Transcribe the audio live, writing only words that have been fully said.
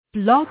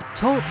Blog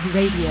Talk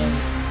Radio.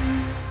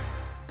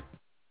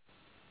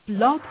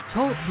 Blog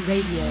Talk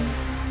Radio.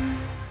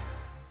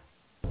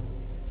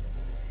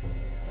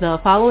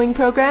 The following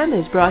program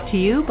is brought to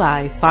you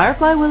by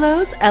Firefly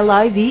Willows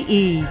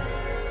LIVE.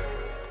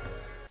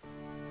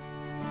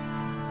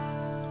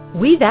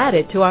 We've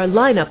added to our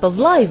lineup of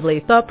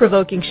lively,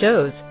 thought-provoking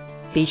shows.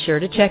 Be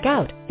sure to check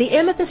out The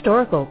Amethyst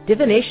Oracle,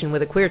 Divination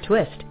with a Queer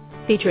Twist,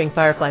 featuring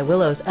Firefly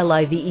Willows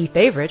LIVE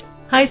favorite,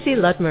 High C.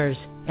 Lutmers,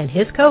 and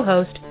his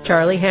co-host,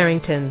 Charlie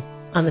Harrington,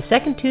 on the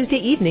second Tuesday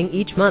evening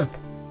each month.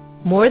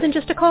 More than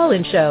just a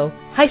call-in show,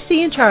 High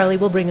C and Charlie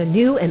will bring a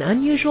new and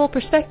unusual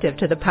perspective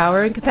to the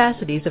power and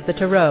capacities of the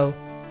tarot.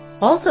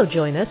 Also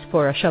join us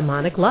for A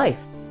Shamanic Life,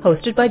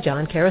 hosted by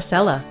John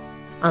Carosella.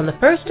 On the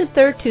first and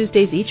third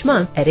Tuesdays each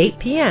month at 8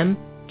 p.m.,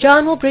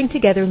 John will bring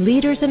together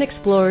leaders and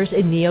explorers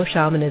in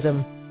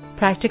neo-shamanism.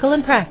 Practical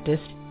and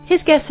practiced,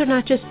 his guests are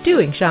not just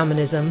doing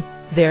shamanism,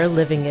 they're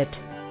living it.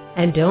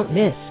 And don't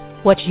miss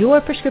What's Your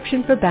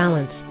Prescription for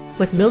Balance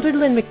with Mildred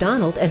Lynn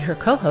McDonald and her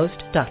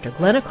co-host, Dr.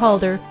 Glenna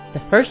Calder,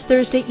 the first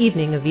Thursday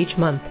evening of each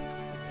month.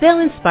 They'll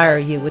inspire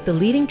you with the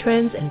leading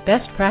trends and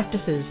best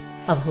practices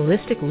of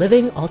holistic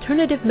living,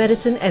 alternative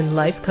medicine, and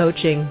life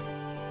coaching.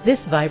 This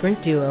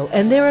vibrant duo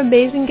and their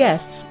amazing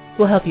guests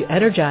will help you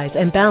energize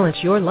and balance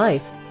your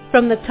life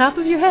from the top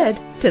of your head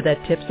to the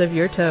tips of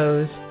your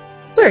toes.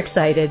 We're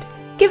excited.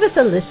 Give us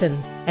a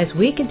listen as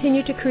we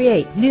continue to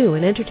create new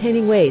and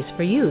entertaining ways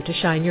for you to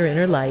shine your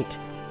inner light.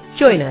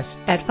 Join us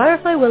at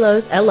Firefly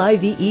Willows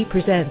LIVE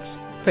Presents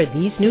for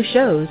these new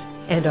shows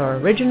and our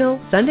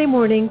original Sunday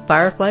morning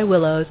Firefly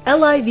Willows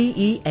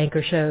LIVE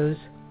anchor shows.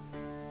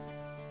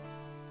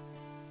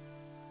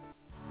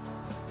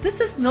 This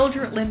is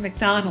Mildred Lynn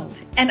McDonald,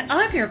 and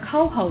I'm your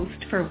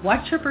co-host for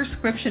What's Your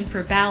Prescription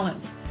for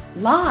Balance,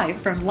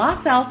 live from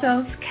Los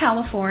Altos,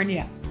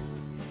 California.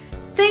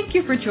 Thank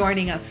you for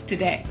joining us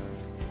today.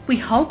 We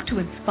hope to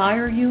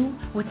inspire you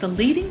with the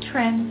leading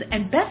trends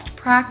and best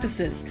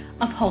practices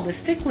of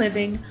holistic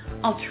living,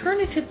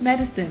 alternative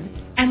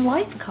medicine, and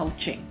life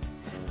coaching,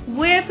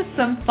 with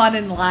some fun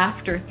and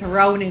laughter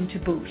thrown in to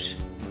boot.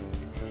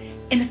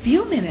 In a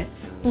few minutes,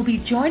 we'll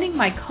be joining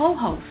my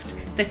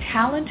co-host, the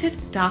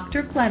talented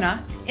Dr.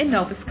 Glenna in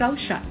Nova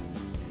Scotia.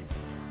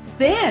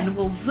 Then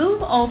we'll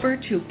zoom over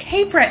to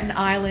Cape Breton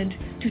Island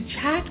to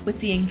chat with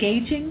the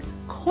engaging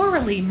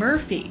Coralie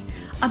Murphy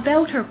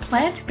about her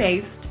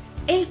plant-based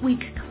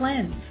 8-week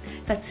cleanse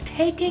that's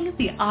taking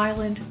the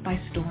island by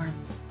storm.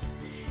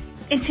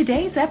 In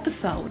today's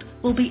episode,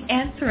 we'll be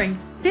answering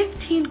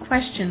 15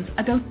 questions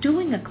about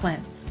doing a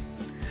cleanse.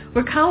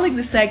 We're calling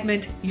the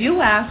segment You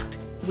Asked,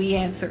 We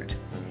Answered.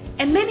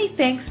 And many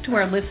thanks to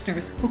our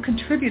listeners who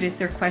contributed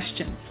their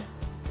questions.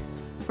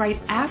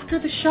 Right after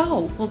the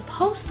show, we'll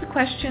post the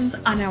questions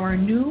on our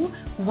new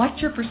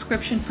What's Your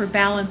Prescription for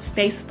Balance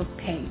Facebook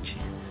page,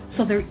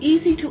 so they're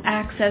easy to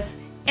access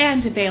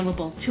and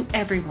available to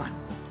everyone.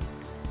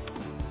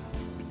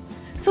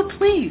 So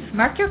please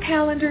mark your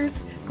calendars,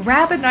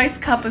 grab a nice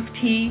cup of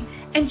tea,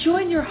 and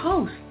join your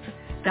hosts,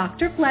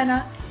 Dr.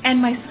 Glenna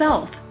and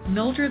myself,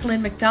 Mildred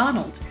Lynn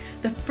McDonald,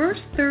 the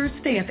first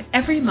Thursday of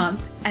every month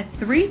at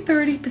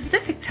 3:30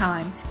 Pacific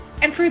Time,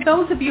 and for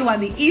those of you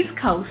on the East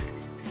Coast,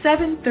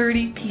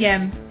 7:30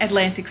 p.m.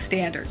 Atlantic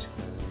Standard.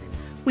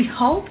 We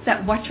hope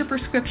that What's Your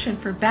Prescription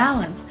for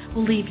Balance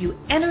will leave you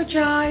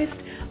energized,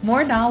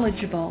 more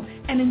knowledgeable,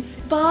 and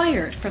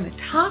inspired from the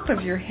top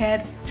of your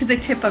head to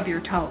the tip of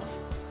your toes.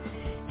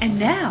 And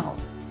now,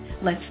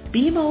 let's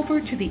beam over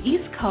to the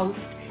East Coast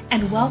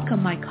and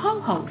welcome my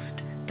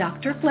co-host,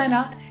 Dr.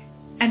 Glenna,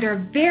 and our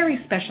very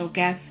special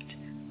guest,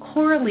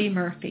 Coralie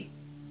Murphy.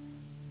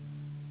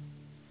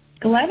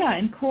 Glenna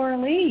and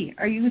Coralie,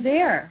 are you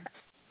there?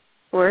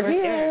 We're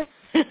here.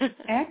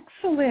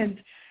 Excellent.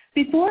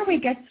 Before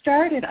we get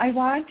started, I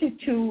wanted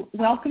to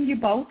welcome you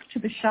both to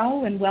the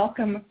show and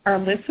welcome our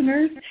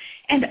listeners,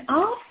 and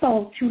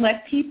also to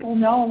let people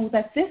know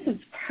that this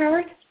is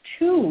part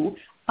 2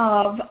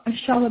 of a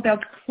show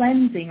about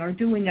cleansing or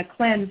doing a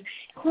cleanse.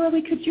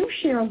 Coralie, could you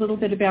share a little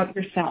bit about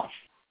yourself?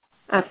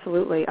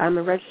 Absolutely. I'm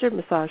a registered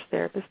massage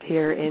therapist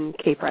here in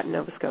Cape Breton,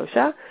 Nova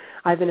Scotia.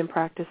 I've been in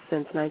practice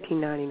since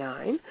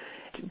 1999.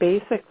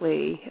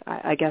 Basically,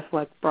 I guess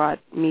what brought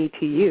me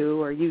to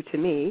you, or you to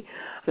me,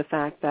 the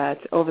fact that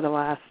over the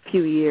last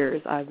few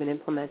years I've been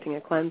implementing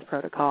a cleanse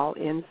protocol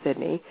in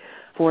Sydney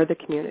for the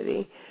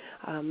community,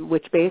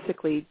 which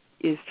basically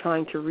is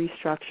trying to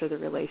restructure the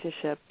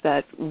relationship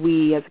that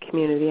we as a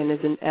community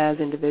and as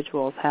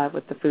individuals have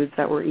with the foods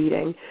that we're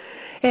eating.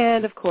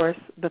 And, of course,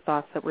 the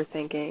thoughts that we're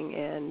thinking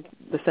and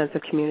the sense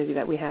of community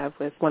that we have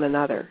with one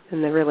another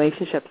and the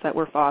relationships that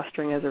we're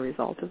fostering as a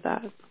result of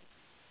that.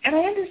 And I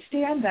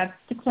understand that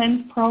the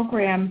cleanse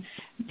program,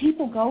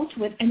 people go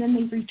to it and then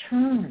they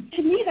return.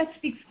 To me, that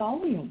speaks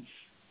volumes.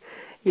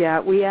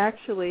 Yeah, we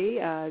actually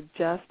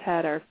just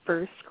had our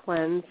first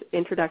cleanse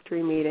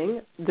introductory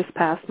meeting this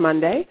past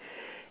Monday,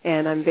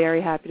 and I'm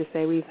very happy to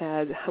say we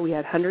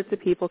had hundreds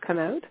of people come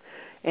out,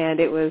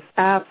 And it was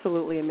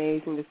absolutely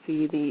amazing to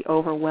see the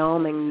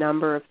overwhelming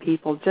number of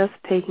people just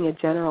taking a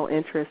general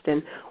interest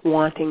in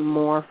wanting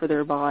more for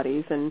their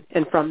bodies and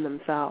from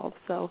themselves.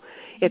 So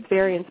it's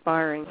very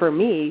inspiring for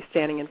me,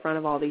 standing in front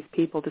of all these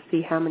people, to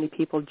see how many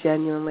people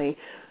genuinely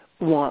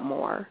want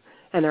more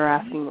and they're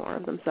asking more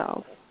of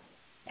themselves.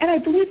 And I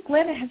believe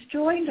Glenna has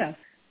joined us.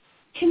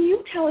 Can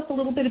you tell us a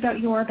little bit about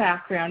your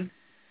background?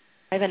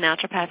 I have a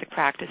naturopathic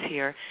practice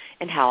here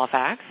in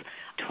Halifax,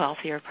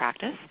 12th year of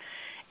practice,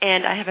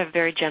 and I have a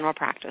very general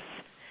practice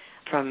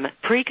from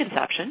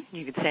preconception,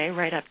 you could say,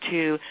 right up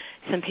to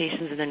some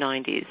patients in their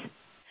 90s.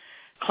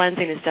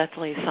 Cleansing is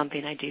definitely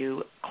something I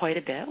do quite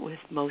a bit with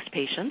most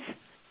patients.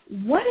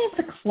 What is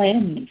a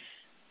cleanse?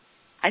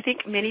 I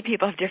think many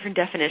people have different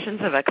definitions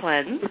of a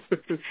cleanse.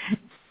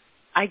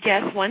 I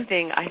guess one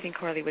thing I think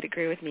Coralie would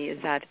agree with me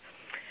is that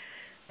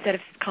instead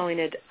of calling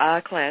it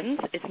a cleanse,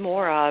 it's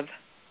more of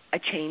a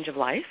change of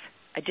life,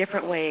 a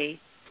different way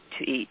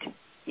to eat.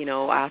 You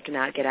know, I often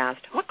get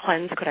asked, what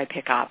cleanse could I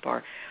pick up?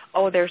 Or,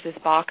 oh, there's this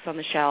box on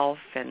the shelf,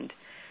 and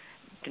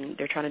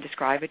they're trying to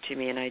describe it to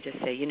me, and I just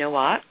say, you know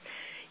what?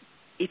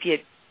 If you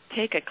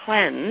take a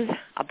cleanse,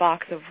 a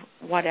box of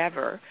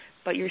whatever,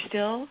 but you're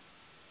still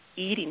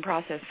eating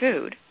processed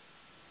food,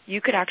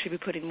 you could actually be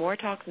putting more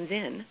toxins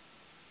in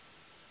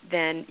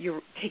than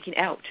you're taking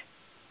out.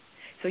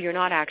 So you're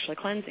not actually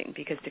cleansing,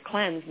 because to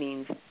cleanse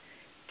means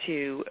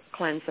to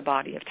cleanse the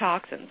body of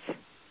toxins.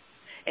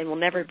 And we'll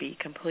never be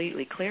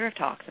completely clear of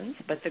toxins,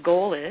 but the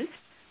goal is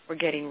we're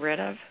getting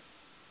rid of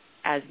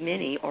as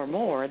many or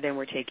more than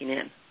we're taking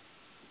in.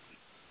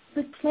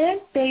 The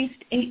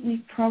plant-based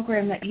 8-week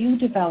program that you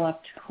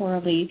developed,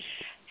 Coralie,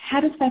 how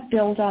does that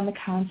build on the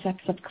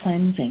concepts of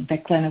cleansing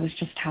that Glenna was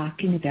just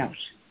talking about?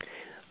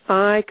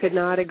 I could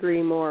not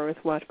agree more with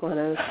what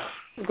Glenna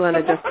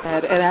just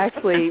said. And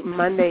actually,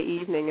 Monday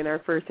evening in our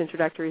first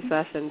introductory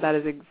session, that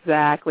is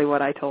exactly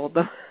what I told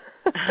them.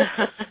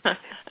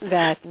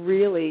 That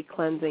really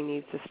cleansing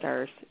needs to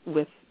start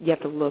with, you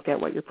have to look at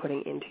what you're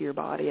putting into your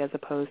body as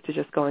opposed to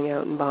just going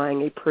out and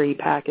buying a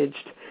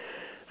pre-packaged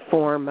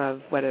form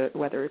of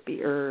whether it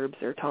be herbs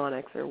or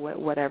tonics or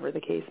whatever the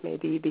case may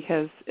be,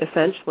 because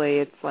essentially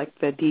it's like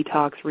the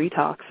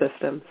detox-retox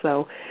system.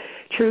 So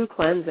true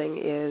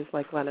cleansing is,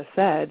 like Glenna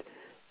said,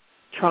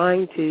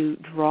 trying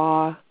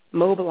to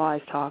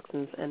mobilize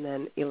toxins and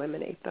then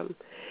eliminate them.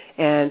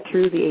 And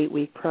through the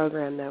 8-week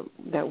program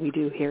that we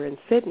do here in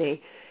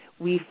Sydney,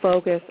 we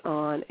focus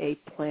on a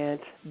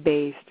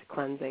plant-based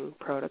cleansing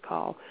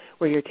protocol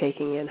where you're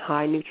taking in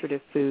high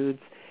nutritive foods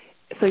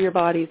so your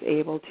body's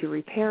able to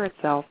repair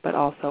itself but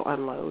also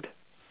unload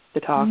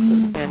the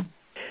toxins. And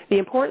the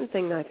important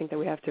thing that I think that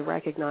we have to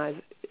recognize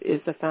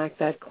is the fact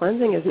that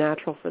cleansing is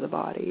natural for the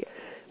body.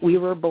 We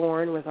were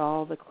born with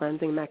all the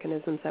cleansing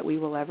mechanisms that we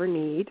will ever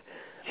need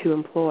to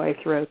employ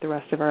throughout the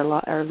rest of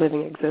our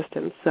living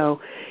existence. So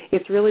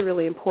it's really,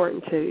 really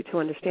important to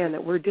understand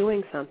that we're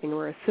doing something,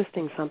 we're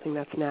assisting something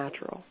that's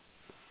natural.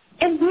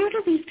 And where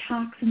do these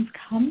toxins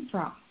come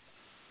from?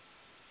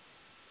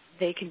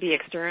 They can be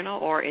external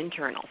or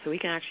internal. So we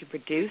can actually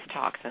produce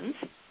toxins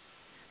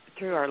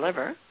through our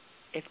liver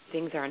if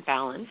things aren't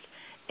balanced,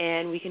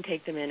 and we can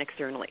take them in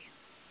externally.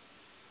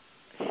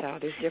 So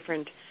there's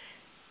different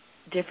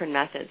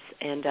methods.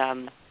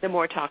 And the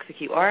more toxic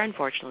you are,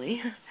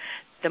 unfortunately,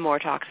 the more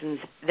toxins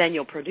then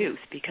you'll produce,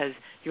 because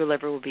your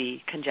liver will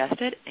be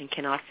congested and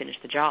cannot finish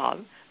the job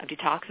of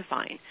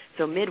detoxifying.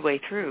 So midway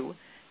through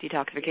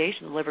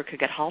detoxification, the liver could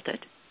get halted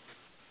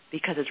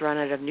because it's run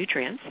out of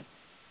nutrients,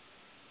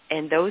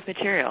 and those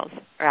materials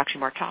are actually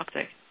more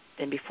toxic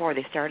than before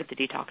they started the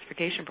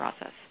detoxification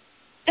process.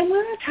 And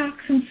where are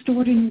toxins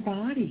stored in your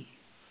body?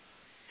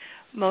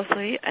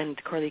 Mostly, and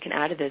Corlie can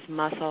add to this,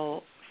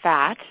 muscle,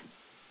 fat,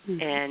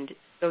 and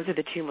those are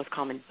the two most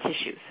common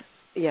tissues.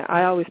 Yeah,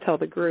 I always tell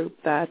the group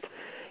that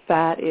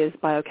fat is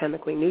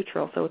biochemically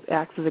neutral, so it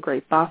acts as a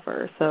great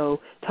buffer.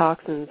 So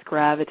toxins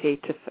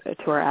gravitate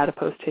to our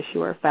adipose tissue,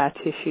 our fat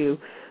tissue,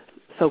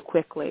 so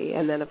quickly.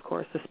 And then, of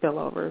course, the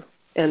spillover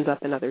ends up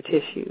in other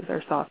tissues,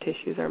 our soft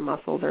tissues, our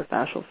muscles, our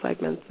fascial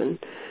segments,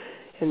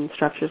 and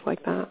structures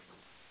like that.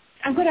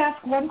 I'm going to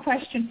ask one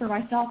question for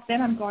myself,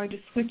 then I'm going to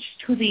switch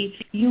to the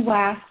You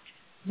Asked,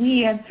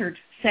 We Answered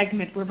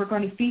segment where we're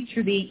going to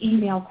feature the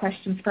email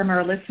questions from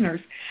our listeners.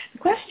 The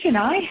question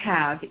I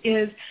have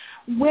is,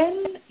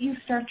 when you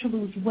start to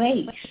lose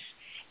weight,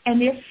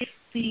 and if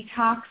the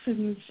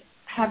toxins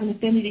have an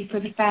affinity for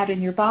the fat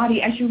in your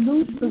body, as you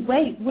lose the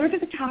weight, where do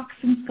the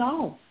toxins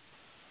go?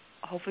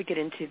 Hopefully get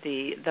into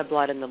the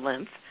blood and the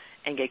lymph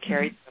and get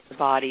carried through the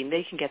body, and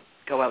they can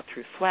go out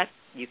through sweat.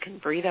 You can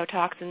breathe out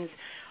toxins.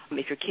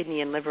 If your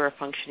kidney and liver are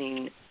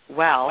functioning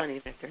well, and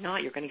even if they're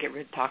not, you're going to get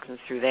rid of toxins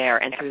through there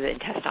and through the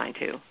intestine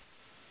too.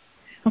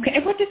 Okay,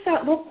 and what does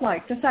that look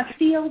like? Does that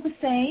feel the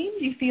same?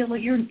 Do you feel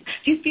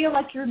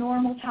like your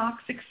normal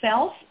toxic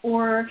self,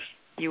 or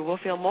you will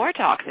feel more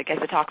toxic as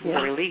the toxins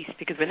are released,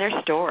 because when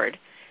they're stored,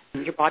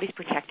 your body's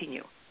protecting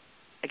you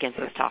against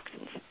those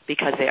toxins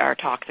because they are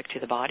toxic to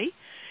the body.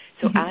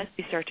 So as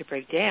they start to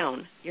break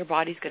down, your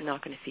body's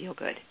not going to feel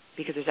good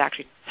because there's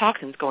actually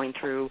toxins going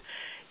through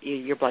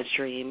your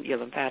bloodstream, your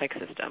lymphatic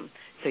system.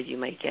 So you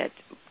might get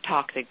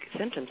toxic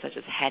symptoms such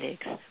as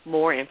headaches,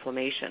 more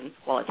inflammation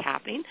while it's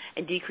happening,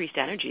 and decreased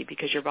energy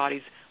because your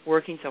body's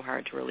working so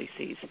hard to release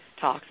these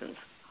toxins.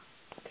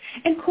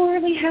 And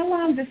Coralie, how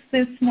long does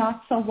this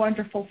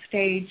not-so-wonderful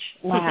stage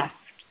last?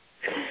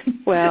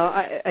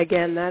 Well,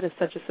 again, that is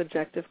such a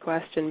subjective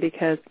question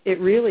because it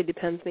really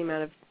depends on the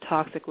amount of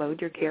toxic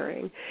load you're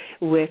carrying,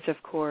 which,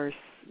 of course,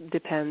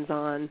 depends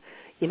on,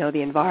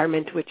 the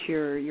environment which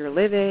you're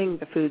living,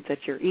 the foods that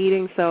you're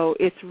eating. So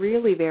it's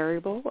really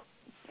variable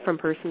from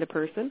person to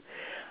person.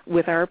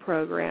 With our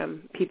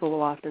program, people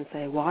will often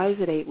say, why is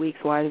it 8 weeks?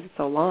 Why is it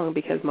so long?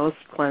 Because most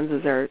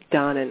cleanses are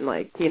done in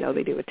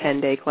they do a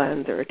 10-day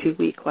cleanse or a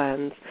 2-week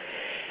cleanse.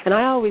 And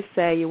I always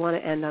say you want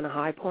to end on a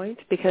high point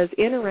because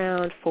in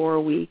around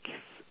 4 weeks,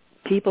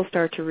 people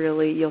start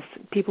to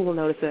people will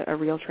notice a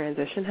real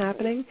transition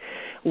happening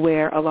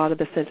where a lot of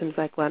the symptoms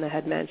like Glenna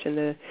had mentioned,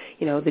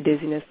 the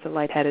dizziness, the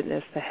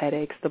lightheadedness, the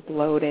headaches, the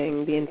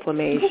bloating, the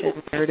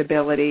inflammation,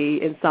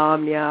 irritability,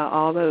 insomnia,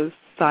 all those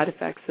side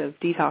effects of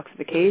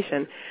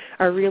detoxification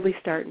are really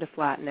starting to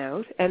flatten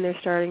out, and they're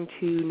starting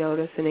to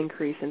notice an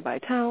increase in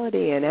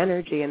vitality and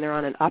energy, and they're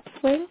on an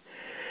upswing.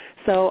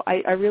 So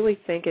I really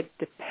think it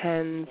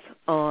depends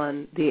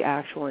on the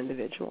actual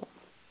individual.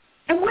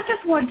 And what does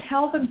one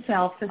tell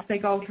themselves as they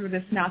go through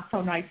this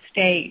not-so-nice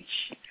stage?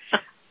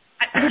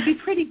 It would be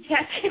pretty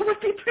catchy. It would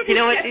be pretty You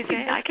know what catchy. they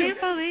say? I can't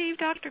believe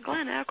Dr.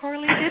 Glenna and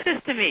Coralie did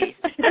this to me.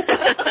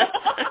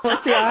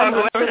 Well, see, I'm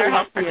whoever their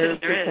health here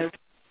practitioner is.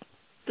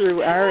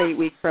 Through our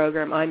 8-week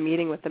program, I'm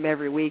meeting with them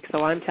every week,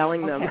 so I'm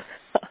telling them.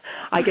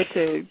 I get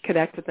to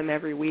connect with them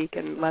every week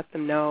and let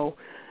them know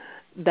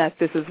that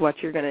this is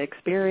what you're going to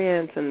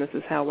experience and this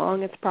is how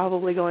long it's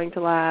probably going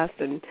to last.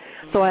 And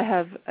so I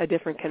have a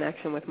different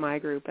connection with my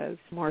group as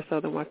more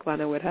so than what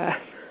Glenna would have.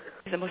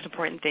 The most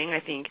important thing, I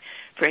think,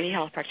 for any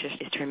health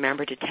practitioner is to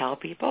remember to tell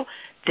people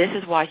this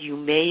is what you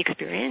may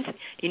experience.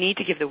 You need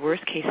to give the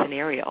worst-case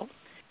scenario.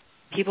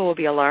 People will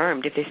be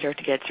alarmed if they start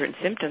to get certain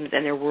symptoms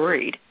and they're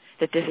worried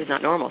that this is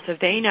not normal. So if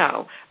they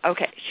know,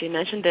 okay, she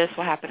mentioned this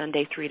will happen on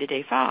day 3 to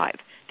day 5,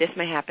 this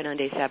may happen on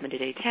day 7 to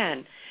day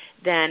 10,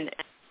 then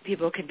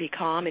people can be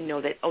calm and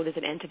know that, there's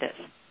an end to this.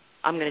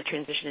 I'm going to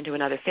transition into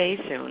another phase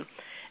soon.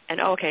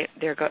 And, okay,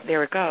 there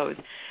it goes.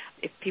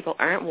 If people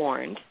aren't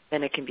warned,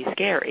 then it can be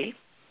scary.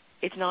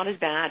 It's not as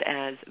bad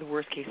as the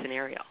worst-case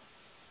scenario.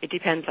 It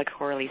depends, like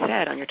Coralie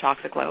said, on your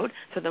toxic load.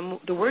 So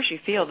the worse you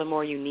feel, the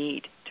more you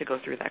need to go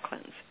through that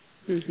cleanse.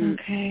 Mm-hmm.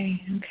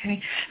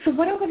 Okay. So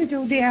what I'm going to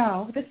do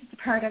now, this is the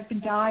part I've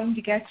been dying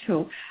to get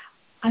to.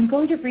 I'm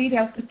going to read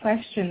out the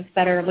questions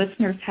that our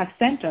listeners have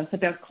sent us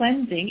about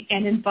cleansing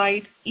and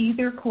invite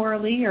either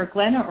Coralie or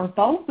Glenna or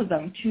both of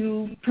them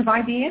to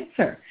provide the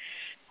answer.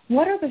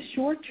 What are the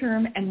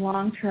short-term and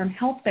long-term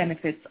health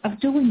benefits of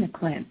doing the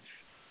cleanse?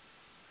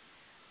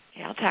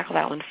 Yeah, I'll tackle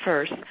that one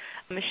first.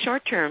 The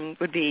short-term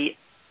would be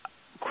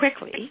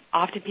quickly.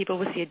 Often people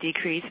will see a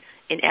decrease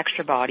in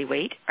extra body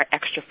weight or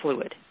extra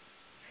fluid.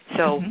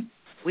 So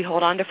we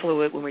hold on to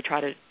fluid when we try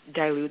to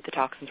dilute the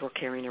toxins we're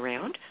carrying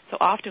around. So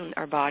often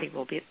our body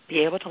will be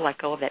able to let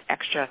go of that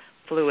extra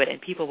fluid, and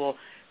people will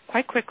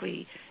quite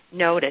quickly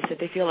notice that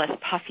they feel less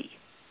puffy.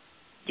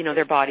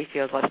 Their body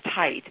feels less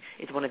tight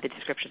is one of the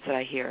descriptions that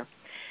I hear.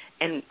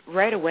 And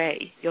right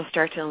away, you'll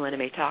start to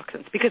eliminate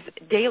toxins because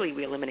daily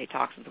we eliminate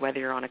toxins, whether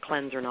you're on a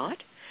cleanse or not.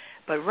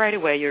 But right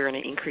away, you're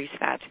going to increase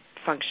that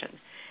function.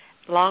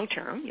 Long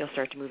term, you'll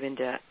start to move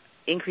into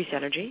increased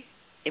energy,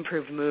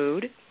 improved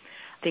mood.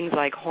 Things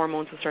like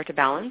hormones will start to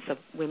balance. So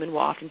women will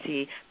often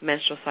see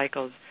menstrual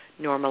cycles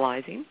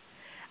normalizing.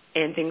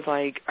 And things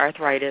like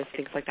arthritis,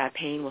 things like that,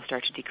 pain will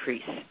start to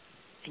decrease.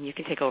 And you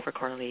can take over,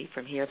 Coralie,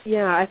 from here.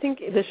 Yeah, I think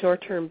the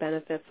short-term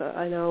benefits,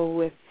 I know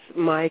with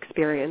my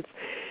experience,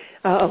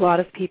 a lot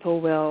of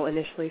people will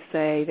initially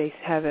say they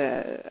have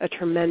a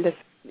tremendous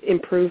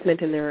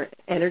improvement in their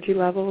energy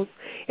levels,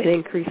 an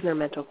increase in their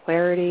mental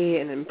clarity,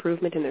 an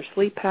improvement in their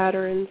sleep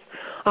patterns.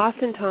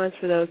 Oftentimes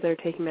for those that are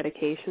taking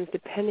medications,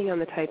 depending on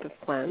the type of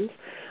cleanse,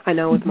 I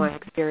know with my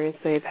experience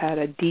they've had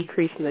a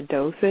decrease in the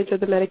dosage of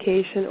the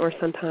medication or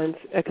sometimes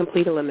a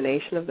complete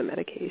elimination of the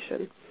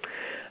medication.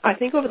 I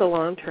think over the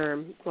long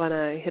term,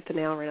 Glenna hit the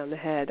nail right on the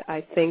head.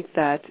 I think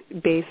that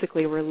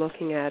basically we're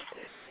looking at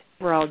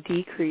overall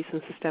decrease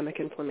in systemic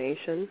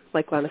inflammation,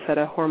 like Glenna said,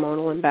 a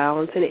hormonal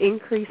imbalance, an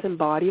increase in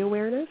body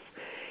awareness.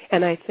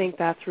 And I think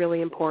that's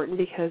really important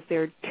because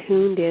they're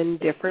tuned in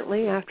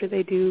differently after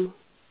they do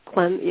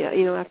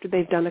after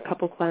they've done a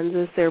couple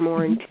cleanses, they're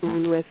more in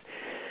tune with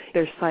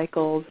their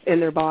cycles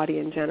and their body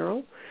in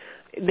general.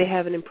 They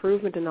have an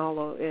improvement in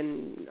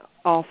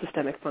all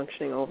systemic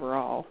functioning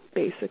overall,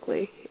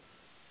 basically.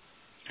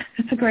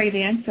 That's a great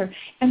answer.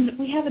 And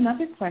we have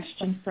another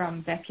question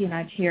from Becky in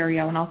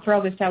Ontario, and I'll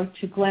throw this out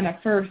to Glenna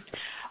first.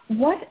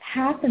 What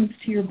happens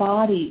to your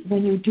body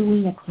when you're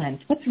doing a cleanse?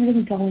 What's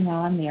really going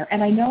on there?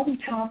 And I know we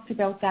talked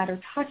about that or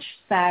touched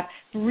that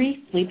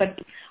briefly, but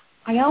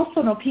I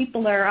also know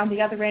people are on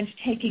the other end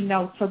taking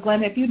notes. So,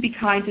 Glenna, if you'd be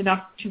kind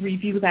enough to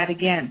review that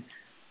again.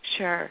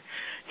 Sure.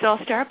 So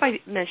I'll start by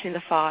mentioning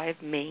the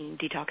 5 main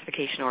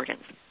detoxification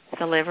organs.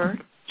 The liver,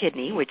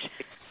 kidney, which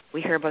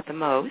we hear about the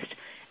most,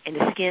 and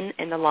the skin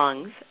and the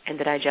lungs and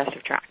the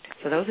digestive tract.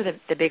 So those are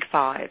the big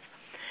 5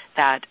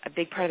 that a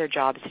big part of their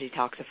job is to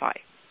detoxify.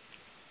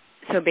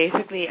 So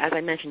basically, as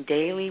I mentioned,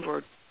 daily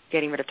we're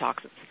getting rid of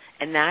toxins,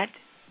 and that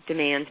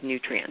demands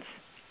nutrients.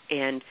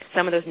 And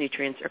some of those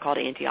nutrients are called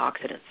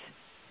antioxidants.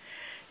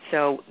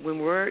 So when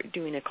we're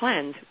doing a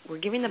cleanse, we're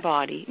giving the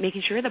body,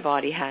 making sure the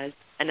body has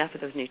enough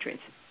of those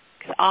nutrients.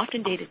 Because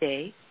often day to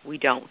day, we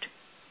don't,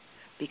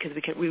 because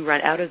we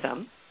run out of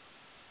them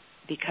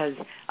because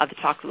of the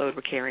toxic load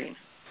we're carrying.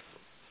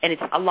 And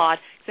it's a lot,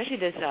 especially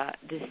this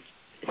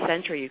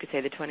century, you could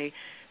say the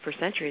 21st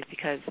century, is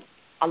because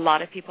a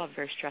lot of people have a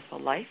very stressful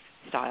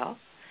lifestyle,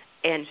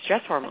 and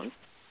stress hormones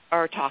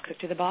are toxic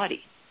to the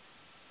body,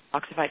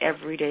 toxified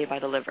every day by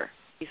the liver.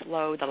 It's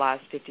low the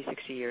last 50,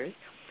 60 years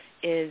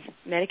is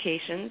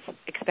medications,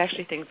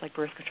 especially things like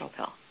birth control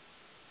pill.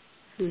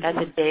 Mm-hmm. That's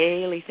a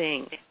daily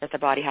thing that the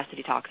body has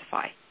to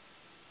detoxify.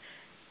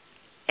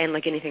 And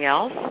like anything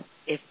else,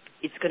 if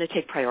it's going to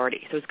take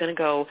priority. So it's going to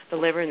go, the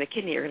liver and the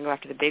kidney are going to go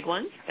after the big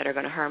ones that are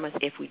going to harm us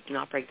if we do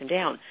not break them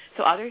down.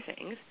 So other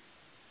things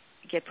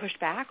get pushed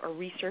back or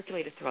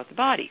recirculated throughout the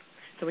body.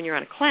 So when you're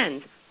on a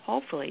cleanse,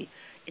 hopefully,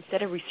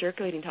 instead of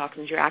recirculating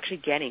toxins, you're actually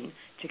getting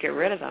to get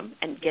rid of them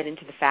and get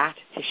into the fat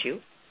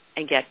tissue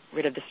and get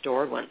rid of the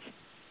stored ones.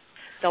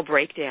 They'll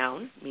break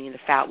down, meaning the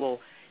fat will,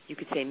 you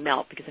could say,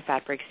 melt because the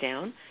fat breaks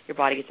down. Your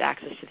body gets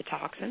access to the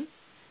toxin,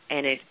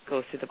 and it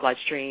goes through the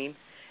bloodstream,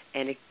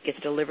 and it gets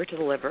delivered to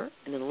the liver,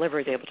 and then the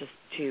liver is able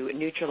to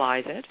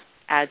neutralize it,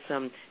 add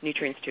some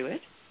nutrients to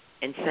it,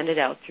 and send it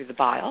out through the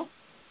bile,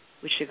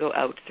 which should go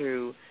out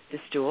through the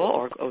stool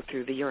or go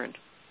through the urine.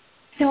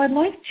 Now, I'd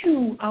like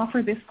to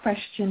offer this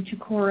question to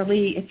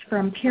Coralie. It's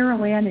from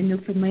Carol Ann in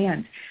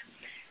Newfoundland.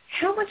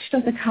 How much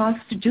does it cost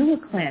to do a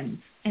cleanse,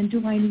 and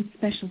do I need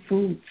special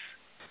foods?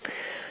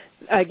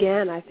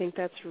 Again, I think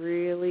that's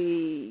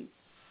really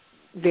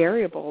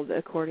variable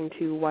according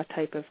to what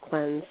type of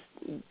cleanse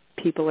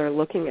people are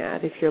looking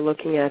at. If you're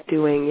looking at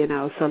doing,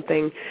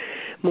 something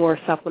more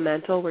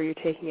supplemental where you're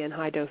taking in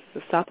high doses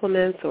of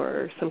supplements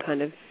or some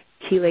kind of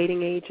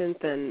chelating agent,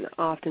 then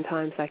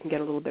oftentimes that can get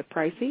a little bit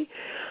pricey.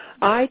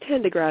 I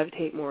tend to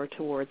gravitate more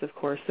towards, of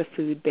course, the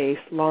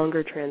food-based,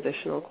 longer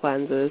transitional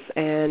cleanses,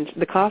 and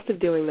the cost of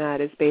doing that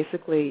is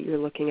basically you're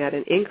looking at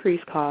an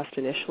increased cost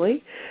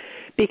initially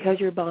because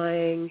you're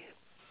buying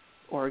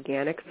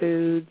organic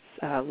foods,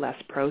 less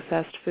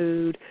processed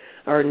food,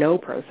 or no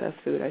processed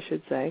food, I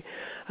should say,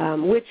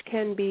 which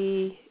can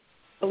be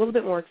a little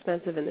bit more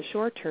expensive in the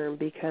short term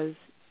because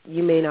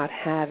you may not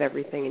have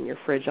everything in your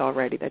fridge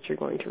already that you're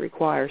going to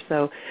require.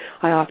 So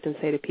I often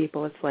say to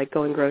people, it's like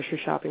going grocery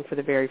shopping for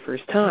the very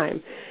first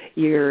time.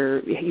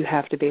 You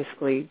have to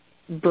basically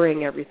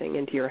bring everything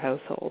into your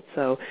household.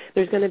 So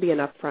there's going to be an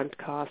upfront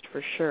cost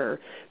for sure,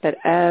 but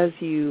as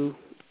you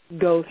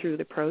go through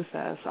the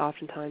process,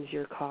 oftentimes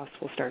your costs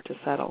will start to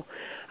settle.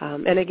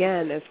 And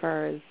again, as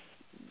far as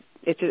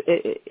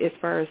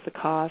the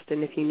cost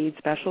and if you need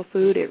special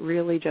food, it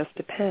really just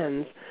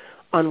depends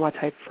on what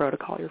type of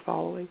protocol you're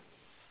following.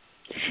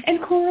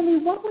 And Coralie,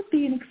 what would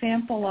be an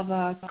example of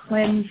a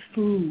cleanse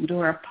food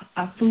or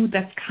a food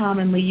that's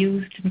commonly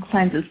used in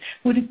cleanses?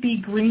 Would it be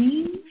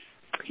greens?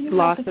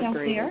 Lots of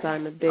greens. There?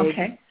 I'm a big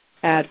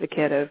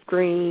advocate of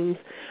greens.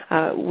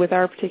 With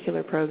our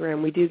particular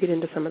program, we do get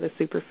into some of the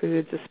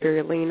superfoods, the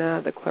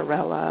spirulina, the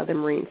chlorella, the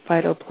marine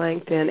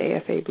phytoplankton,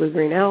 AFA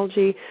blue-green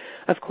algae,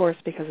 of course,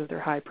 because of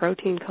their high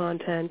protein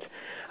content.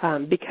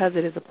 Because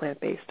it is a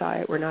plant-based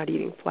diet, we're not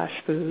eating flesh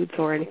foods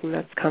or anything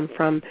that's come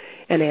from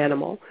an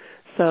animal.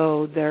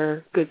 So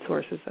they're good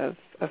sources of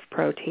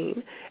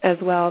protein. As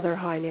well, they're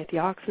high in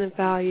antioxidant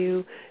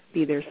value,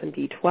 be there some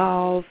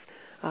B12,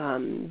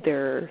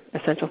 they're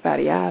essential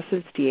fatty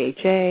acids,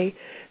 DHA.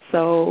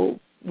 So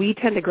we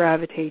tend to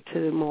gravitate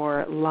to the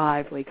more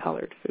lively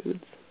colored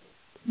foods.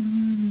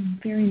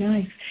 Very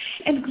nice.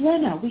 And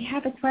Glenna, we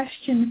have a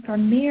question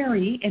from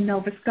Mary in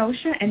Nova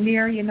Scotia. And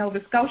Mary in Nova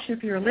Scotia,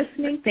 if you're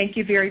listening, thank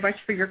you very much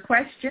for your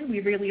question.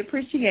 We really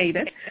appreciate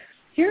it.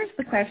 Here's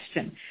the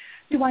question.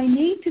 Do I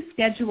need to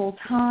schedule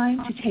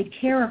time to take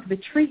care of the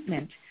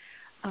treatment?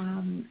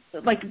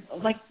 Like,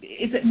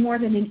 is it more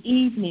than an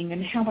evening,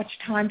 and how much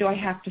time do I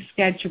have to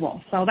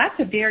schedule? So that's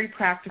a very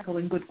practical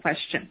and good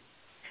question.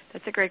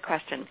 That's a great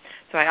question.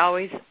 So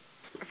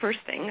first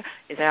thing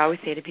is I always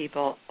say to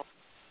people,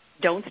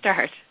 don't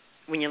start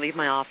when you leave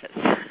my office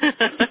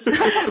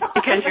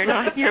because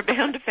you're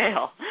bound to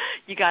fail.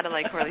 You got to,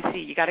 like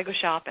Coralie, you got to go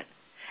shopping.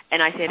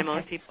 And I say to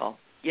most people,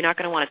 you're not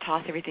going to want to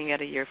toss everything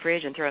out of your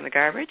fridge and throw it in the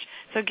garbage.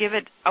 So give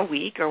it a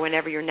week or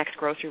whenever your next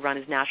grocery run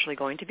is naturally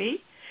going to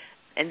be,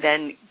 and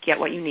then get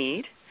what you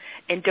need.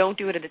 And don't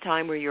do it at a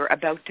time where you're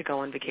about to go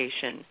on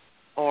vacation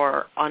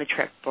or on a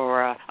trip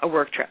or a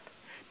work trip,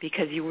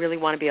 because you really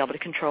want to be able to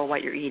control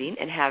what you're eating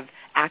and have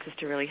access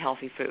to really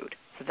healthy food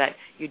so that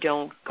you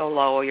don't go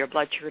low or your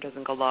blood sugar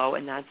doesn't go low,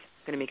 and that's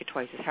going to make it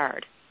twice as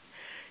hard.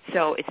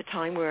 So it's a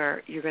time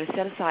where you're going to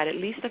set aside at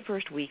least the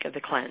first week of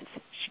the cleanse.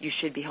 You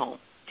should be home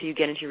so you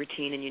get into your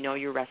routine and you know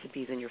your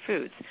recipes and your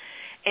foods.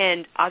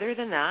 And other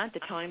than that, the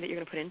time that you're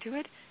going to put into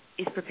it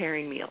is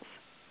preparing meals.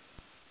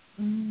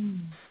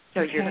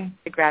 So you're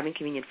grabbing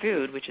convenient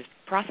food, which is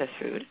processed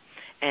food,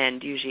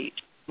 and usually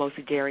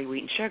mostly dairy,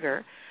 wheat, and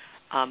sugar.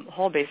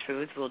 Whole-based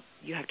foods,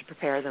 you have to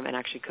prepare them and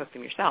actually cook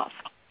them yourself.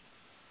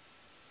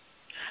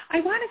 I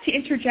wanted to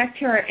interject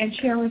here and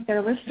share with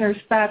their listeners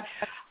that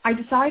I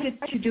decided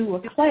to do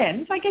a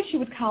cleanse. I guess you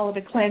would call it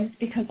a cleanse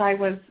because I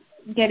was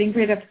getting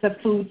rid of the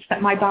foods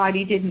that my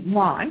body didn't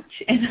want,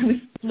 and I was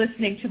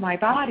listening to my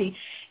body.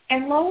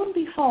 And lo and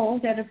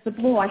behold, out of the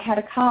blue, I had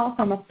a call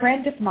from a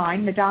friend of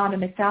mine, Madonna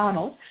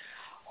McDonald,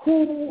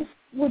 who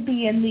would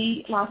be in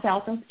the Los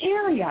Altos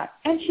area.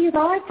 And she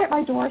arrived at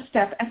my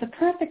doorstep at the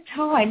perfect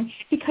time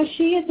because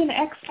she is an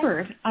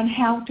expert on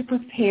how to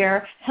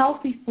prepare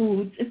healthy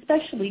foods,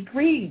 especially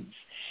greens.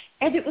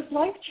 And it was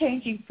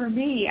life-changing for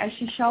me as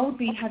she showed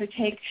me how to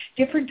take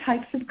different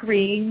types of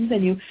greens,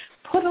 and you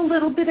put a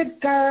little bit of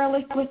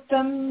garlic with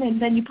them,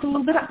 and then you put a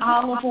little bit of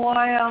olive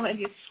oil, and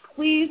you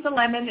squeeze the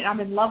lemon, and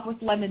I'm in love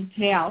with lemons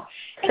now.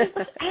 And it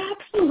was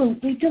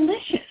absolutely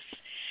delicious.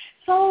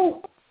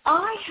 So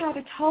I had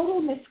a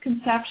total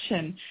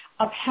misconception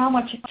of how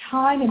much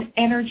time and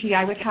energy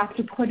I would have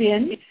to put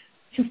in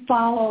to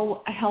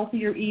follow a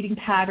healthier eating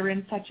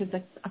pattern such as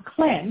a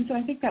cleanse, and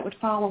I think that would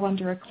follow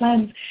under a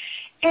cleanse.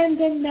 And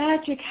then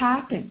magic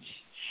happened.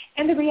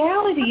 And the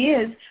reality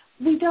is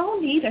we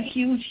don't need a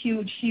huge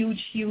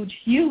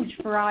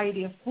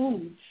variety of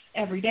foods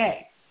every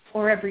day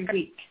or every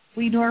week.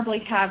 We normally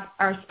have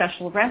our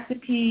special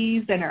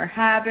recipes and our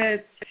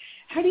habits.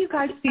 How do you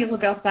guys feel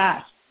about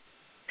that?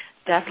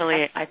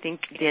 Definitely. I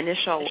think the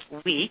initial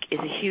week is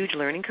a huge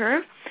learning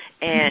curve,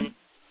 and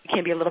it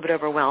can be a little bit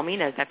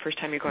overwhelming as that first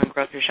time you're going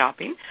grocery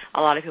shopping.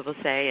 A lot of people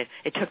say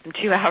it took them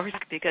 2 hours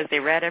because they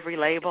read every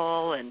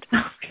label. And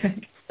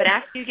But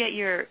after you get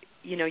your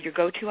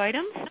go-to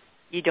items,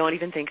 you don't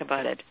even think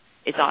about it.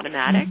 It's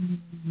automatic.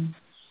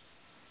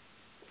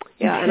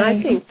 Yeah, and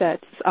I think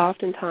that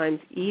oftentimes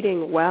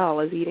eating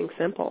well is eating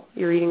simple.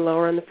 You're eating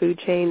lower on the food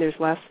chain. There's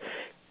less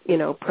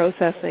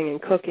processing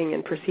and cooking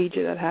and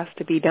procedure that has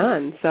to be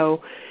done.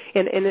 So,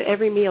 and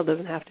every meal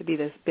doesn't have to be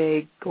this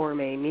big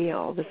gourmet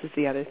meal. This is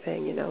the other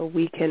thing,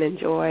 we can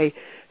enjoy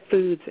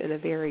foods in a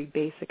very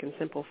basic and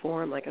simple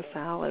form, like a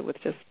salad with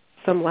just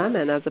some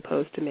lemon as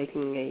opposed to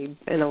making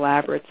an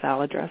elaborate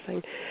salad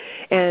dressing.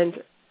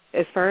 And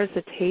as far as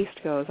the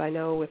taste goes, I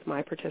know with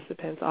my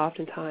participants,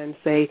 oftentimes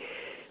they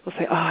will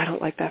say, I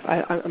don't like that.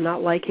 I'm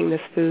not liking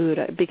this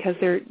food, because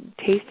they're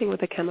tasting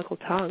with a chemical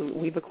tongue.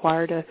 We've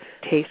acquired a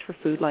taste for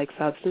food-like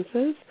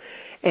substances,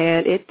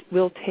 and it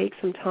will take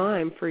some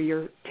time for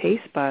your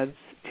taste buds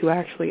to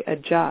actually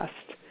adjust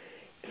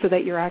so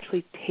that you're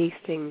actually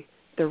tasting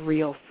the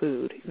real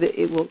food.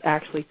 It will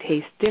actually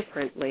taste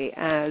differently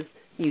as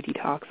you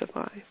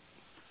detoxify.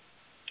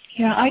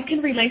 Yeah, I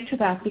can relate to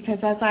that because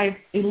as I've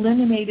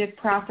eliminated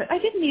I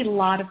didn't eat a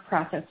lot of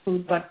processed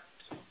food, but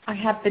I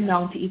have been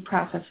known to eat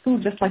processed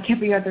food just like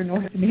every other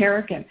North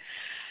American.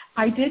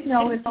 I did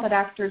notice that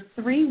after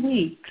 3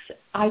 weeks,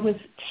 I was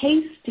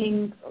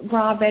tasting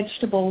raw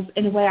vegetables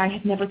in a way I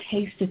had never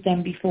tasted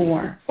them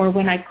before, or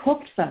when I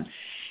cooked them,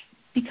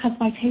 because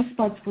my taste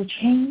buds were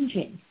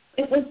changing.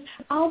 It was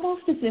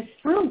almost as if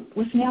fruit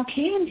was now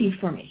candy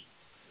for me.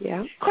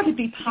 Yeah. Could it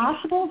be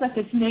possible that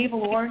this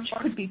navel orange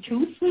could be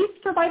too sweet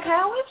for my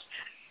palate?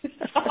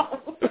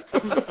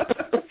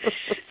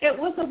 It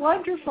was a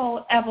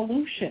wonderful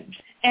evolution.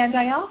 And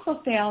I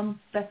also found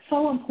that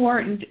so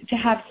important to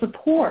have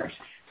support.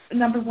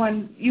 Number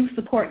one, you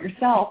support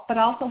yourself, but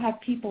also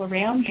have people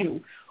around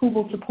you who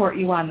will support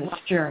you on this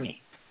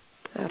journey.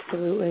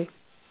 Absolutely.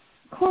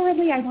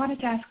 Coralie, I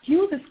wanted to ask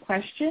you this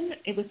question.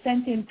 It was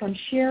sent in from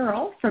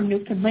Cheryl from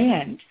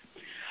Newfoundland.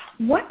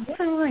 What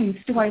signs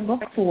do I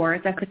look for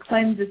that the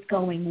cleanse is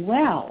going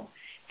well?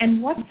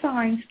 And what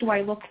signs do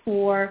I look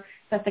for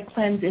that the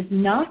cleanse is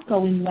not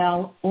going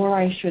well or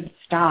I should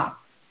stop?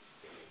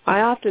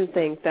 I often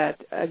think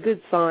that a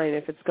good sign,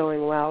 if it's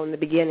going well in the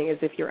beginning, is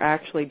if you're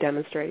actually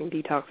demonstrating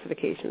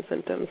detoxification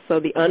symptoms.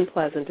 So the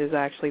unpleasant is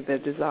actually the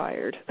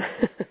desired.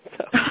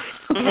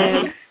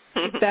 And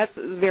that's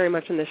very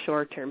much in the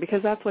short term,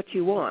 because that's what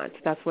you want.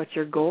 That's what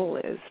your goal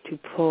is, to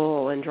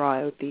pull and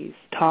draw out these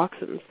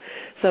toxins.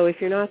 So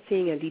if you're not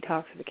seeing a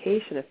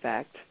detoxification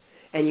effect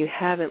and you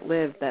haven't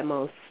lived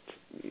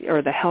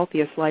the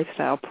healthiest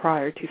lifestyle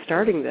prior to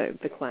starting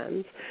the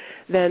cleanse,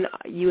 then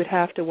you would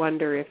have to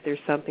wonder if there's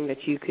something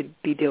that you could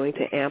be doing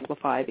to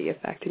amplify the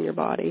effect in your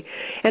body.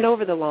 And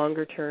over the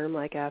longer term,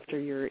 like after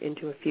you're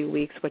into a few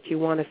weeks, what you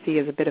want to see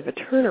is a bit of a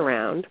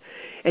turnaround,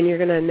 and you're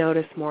going to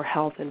notice more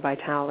health and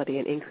vitality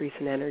and increase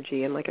in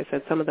energy. And like I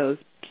said, some of those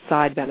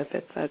side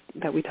benefits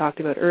that we talked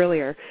about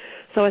earlier.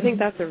 So I think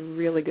that's a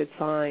really good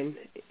sign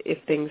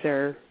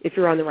if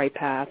you're on the right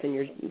path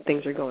and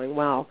things are going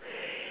well.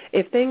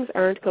 If things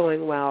aren't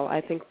going well,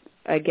 I think,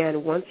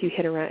 again, once you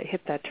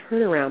hit that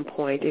turnaround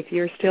point, if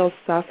you're still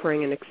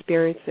suffering and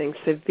experiencing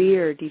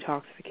severe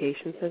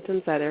detoxification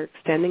symptoms that are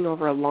extending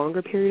over a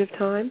longer period of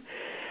time,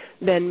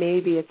 then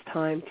maybe it's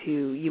time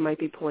you might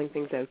be pulling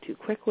things out too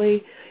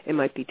quickly. It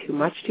might be too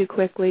much too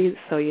quickly,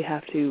 so you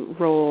have to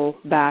roll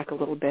back a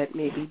little bit,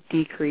 maybe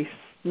decrease,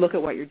 look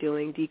at what you're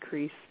doing,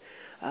 decrease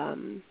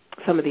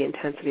some of the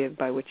intensity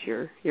by which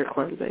you're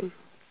cleansing.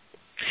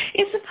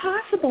 Is it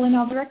possible, and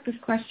I'll direct this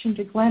question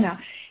to Glenna,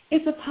 is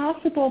it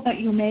possible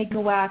that you may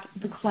go at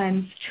the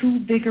cleanse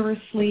too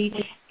vigorously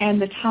and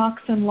the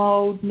toxin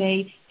load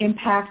may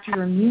impact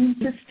your immune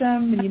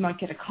system and you might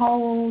get a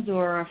cold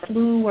or a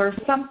flu or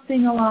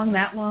something along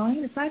that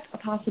line? Is that a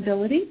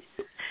possibility?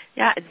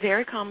 Yeah, it's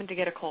very common to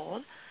get a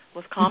cold.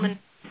 Most common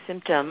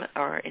symptom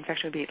or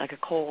infection would be like a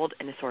cold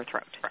and a sore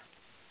throat.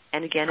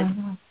 And again, it's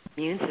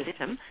the immune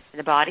system, and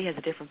the body has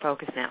a different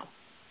focus now.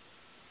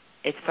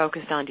 It's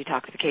focused on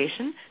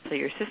detoxification, so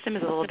your system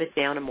is a little bit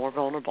down and more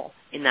vulnerable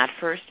in that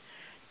first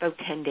about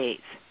 10 days.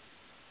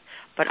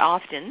 But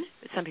often,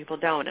 some people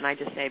don't, and I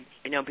just say,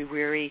 be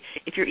wary.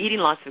 If you're eating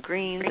lots of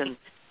greens and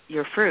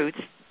your fruits,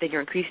 then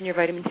you're increasing your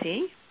vitamin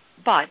C,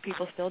 but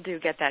people still do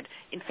get that,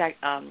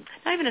 not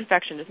even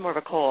infection, it's more of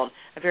a cold,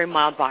 a very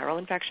mild viral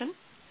infection,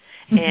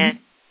 and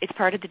it's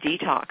part of the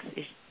detox.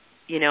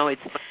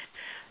 It's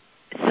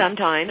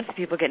sometimes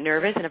people get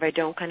nervous, and if I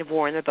don't kind of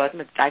warn them about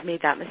them, I've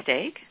made that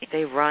mistake.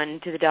 They run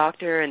to the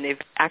doctor, and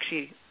they've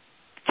actually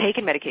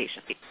taken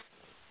medication.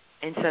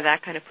 And so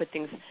that kind of put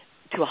things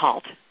to a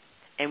halt,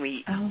 and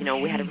we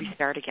had to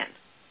restart again.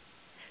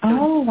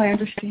 So, I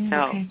understand. So,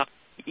 okay.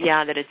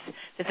 Yeah,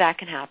 that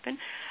can happen.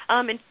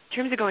 In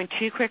terms of going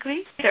too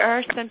quickly, there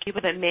are some people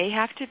that may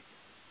have to,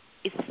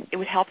 it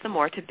would help them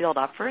more to build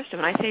up first.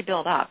 And when I say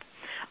build up,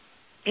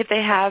 if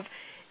they have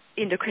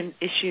endocrine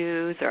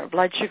issues or a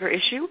blood sugar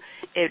issue,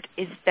 it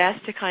is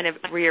best to kind of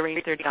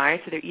rearrange their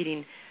diet so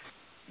they're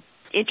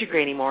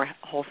integrating more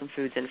wholesome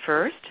foods in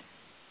first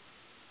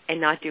and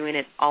not doing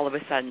it all of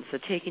a sudden. So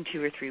taking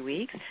 2 or 3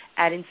 weeks,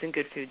 adding some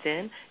good foods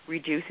in,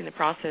 reducing the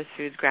processed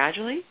foods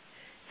gradually,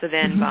 so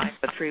then by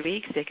 3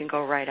 weeks they can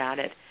go right at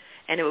it.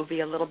 And it will be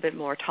a little bit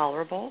more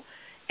tolerable,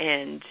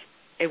 and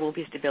it won't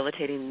be as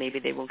debilitating. Maybe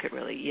they won't get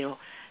really,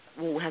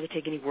 won't have to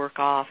take any work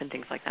off and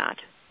things like that.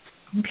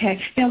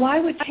 Okay. Now, I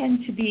would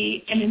tend to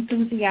be an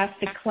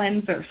enthusiastic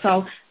cleanser.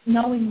 So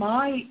knowing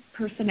my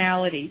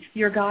personality,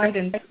 your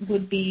guidance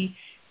would be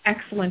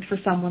excellent for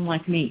someone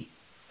like me.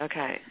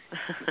 Okay.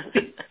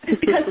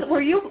 Because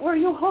where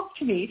you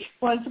hooked me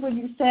was when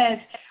you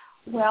said,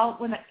 well,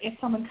 if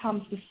someone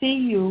comes to see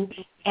you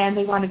and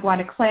they want to go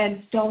on a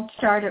cleanse, don't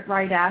start it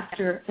right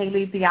after they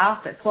leave the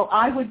office. Well,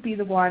 I would be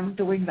the one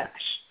doing that.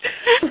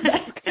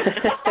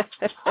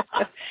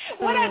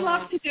 What I'd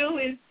love to do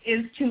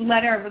is to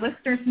let our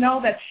listeners know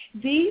that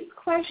these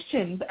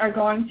questions are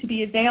going to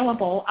be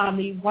available on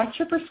the What's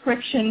Your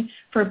Prescription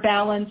for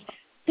Balance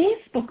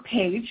Facebook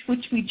page,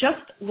 which we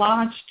just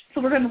launched.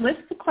 So we're going to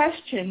list the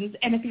questions,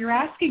 and if you're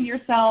asking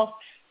yourself,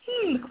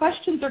 the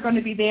questions are going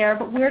to be there,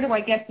 but where do I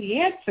get the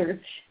answers?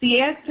 The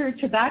answer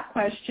to that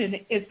question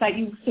is that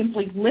you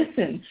simply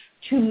listen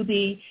to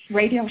the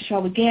radio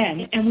show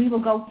again, and we will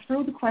go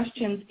through the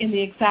questions in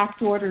the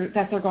exact order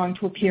that they're going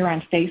to appear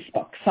on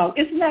Facebook. So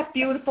isn't that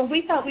beautiful?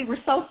 We thought we were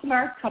so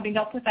smart coming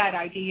up with that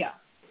idea.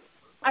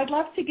 I'd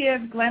love to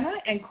give Glenna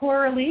and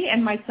Coralie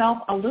and myself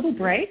a little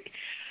break.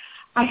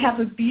 I have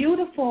a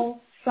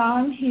beautiful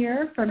song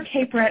here from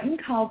Cape Breton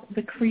called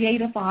The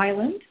Creative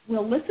Island.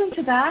 We'll listen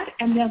to that,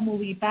 and then we'll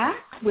be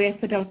back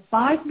with about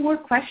 5 more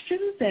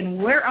questions, and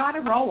we're on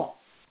a roll.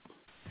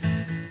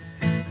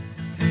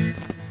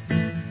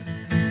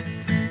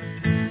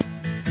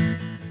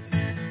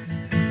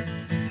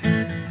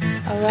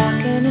 A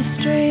rock in a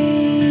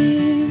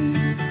stream,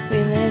 we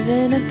live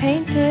in a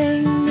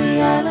painting.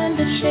 The island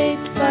is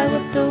shaped by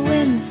what the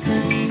wind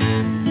sings.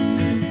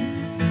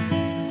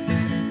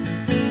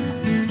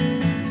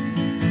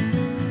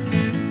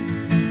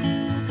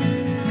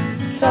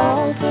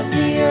 Salt of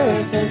the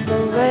earth as the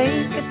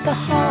lake at the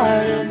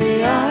heart of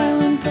the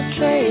island,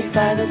 portrayed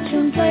by the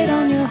tune played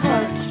on your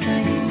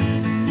heartstrings.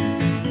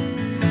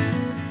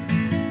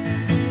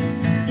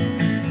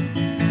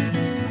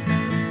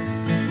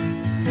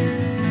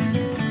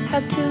 How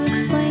to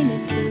explain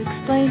it? To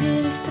explain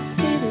it is to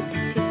feel it.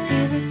 If you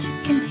feel it, you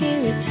can hear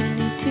it. You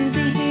need to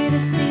be here to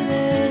see this.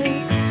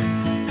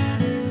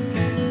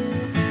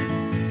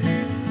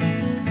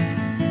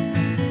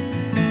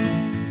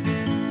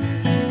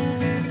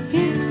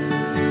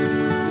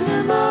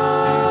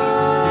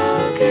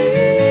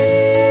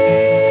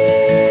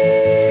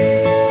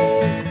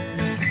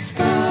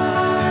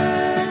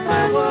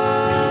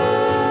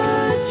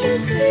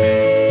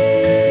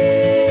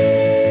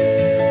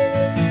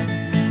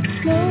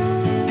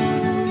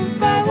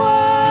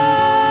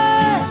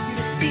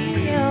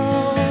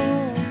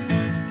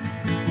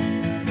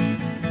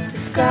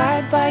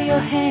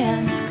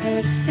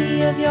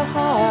 Of your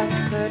heart,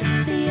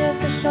 courtesy of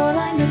the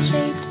shoreline that's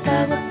shaped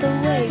by what the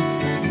waves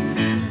sing.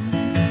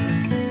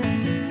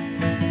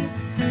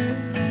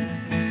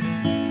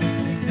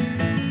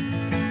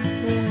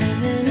 We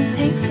live in a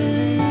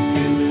painting.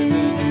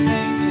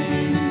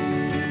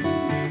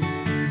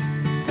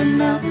 The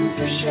mountains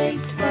are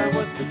shaped by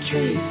what the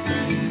trees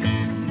sing.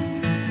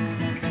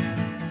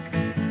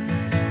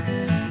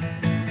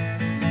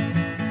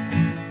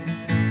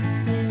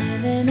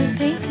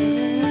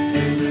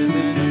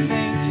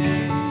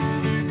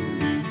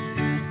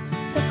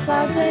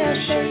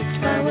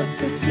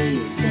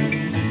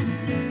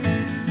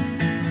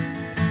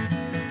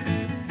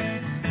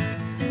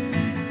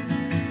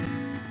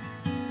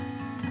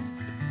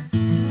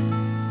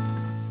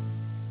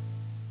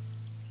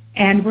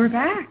 And we're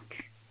back.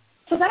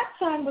 So that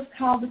song was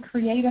called The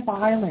Creative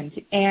Island,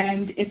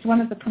 and it's one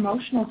of the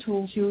promotional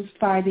tools used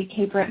by the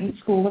Cape Breton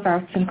School of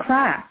Arts and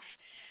Crafts.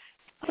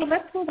 So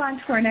let's move on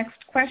to our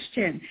next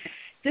question.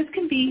 This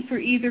can be for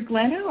either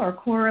Glenna or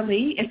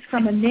Coralie. It's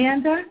from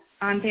Amanda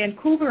on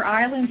Vancouver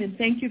Island, and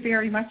thank you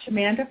very much,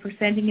 Amanda, for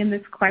sending in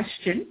this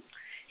question.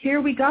 Here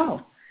we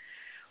go.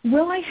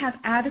 Will I have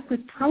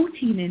adequate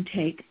protein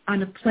intake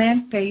on a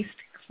plant-based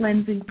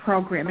cleansing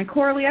program? And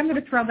Coralie, I'm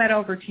going to throw that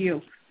over to you.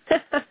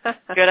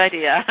 Good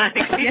idea. I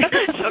think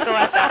she'll go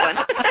at that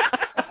one.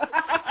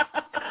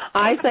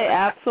 I say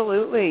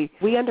absolutely.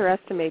 We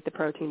underestimate the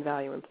protein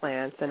value in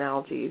plants and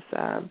algae.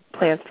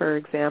 Plants, for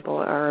example,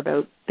 are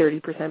about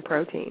 30%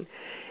 protein.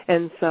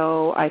 And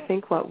so I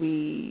think what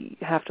we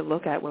have to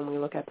look at when we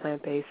look at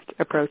plant-based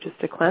approaches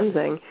to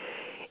cleansing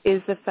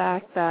is the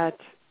fact that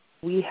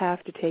we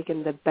have to take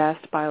in the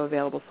best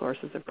bioavailable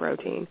sources of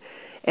protein.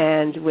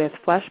 And with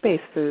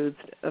flesh-based foods,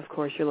 of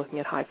course, you're looking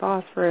at high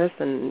phosphorus,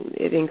 and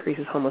it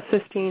increases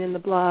homocysteine in the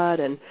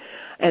blood, and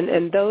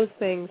those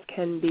things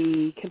can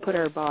put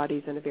our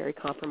bodies in a very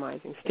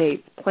compromising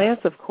state.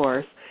 Plants, of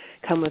course,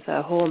 come with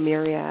a whole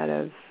myriad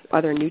of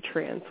other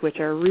nutrients, which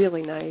are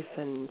really nice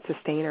and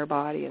sustain our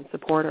body and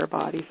support our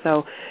body.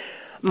 So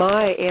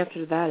my answer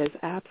to that is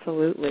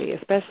absolutely,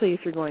 especially if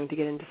you're going to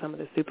get into some of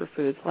the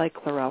superfoods like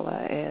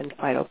chlorella and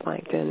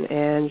phytoplankton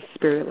and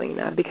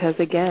spirulina, because,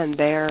 again,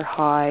 they're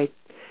high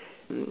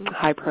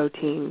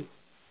protein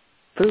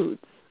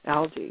foods,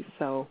 algae.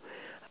 So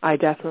I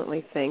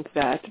definitely think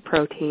that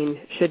protein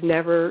should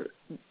never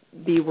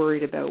be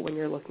worried about when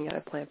you're looking at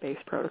a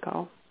plant-based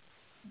protocol.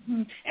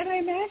 Mm-hmm. And I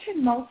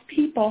imagine most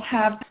people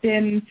have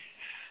been,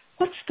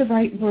 what's the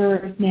right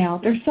word now?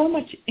 There's so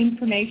much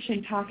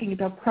information talking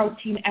about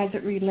protein as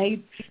it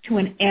relates to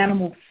an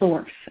animal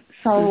source.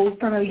 So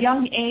from a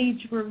young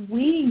age, we're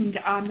weaned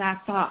on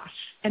that thought.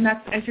 And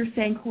that's, as you're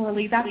saying,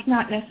 Coralie, that's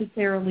not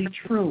necessarily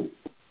true.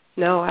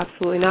 No,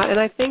 absolutely not. And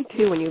I think,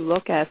 too, when you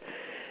look at,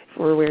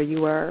 for where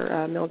you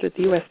are, Mildred,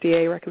 the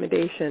USDA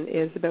recommendation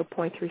is about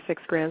 0.36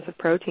 grams of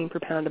protein per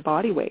pound of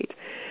body weight.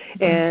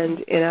 Mm-hmm. And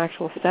in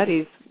actual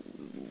studies,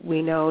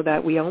 we know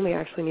that we only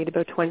actually need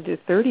about 20 to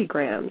 30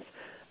 grams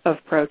of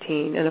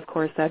protein. And, of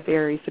course, that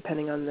varies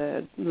depending on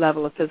the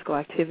level of physical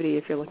activity.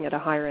 If you're looking at a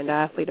higher-end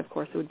athlete, of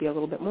course, it would be a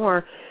little bit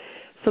more.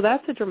 So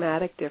that's a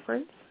dramatic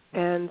difference.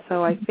 And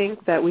so I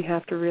think that we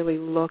have to really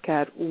look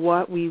at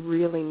what we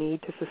really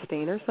need to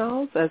sustain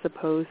ourselves as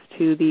opposed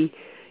to the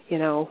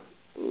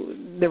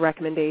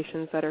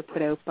recommendations that are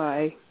put out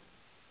by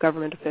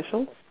government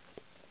officials.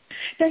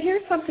 Now,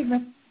 here's something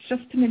that's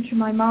just come into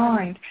my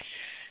mind.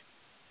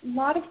 A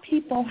lot of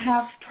people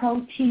have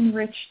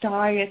protein-rich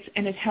diets,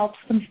 and it helps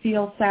them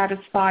feel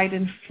satisfied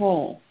and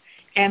full.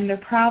 And they're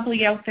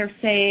probably out there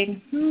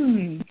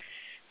saying,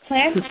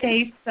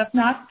 plant-based does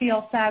not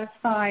feel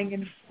satisfying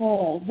and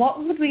full.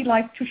 What would we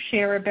like to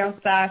share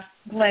about that,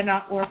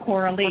 Glenna or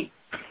Coralie?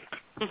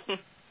 I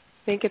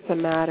think it's a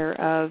matter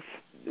of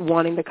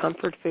wanting the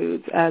comfort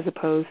foods as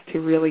opposed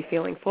to really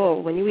feeling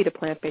full. When you eat a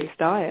plant-based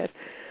diet,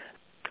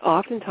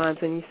 oftentimes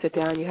when you sit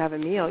down, you have a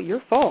meal,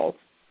 you're full.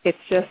 It's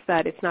just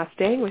that it's not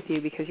staying with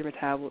you because your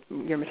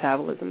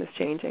metabolism is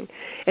changing,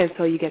 and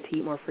so you get to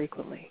eat more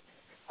frequently.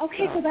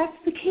 Okay, so that's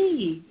the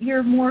key.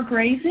 You're more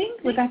grazing?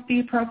 Would that be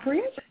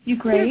appropriate? You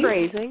graze? You're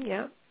grazing,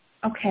 yeah.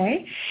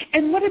 Okay.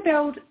 And what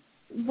about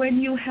when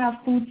you have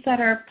foods that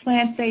are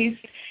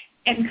plant-based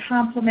and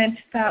complement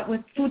that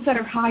with foods that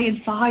are high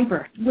in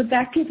fiber? Would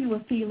that give you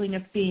a feeling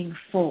of being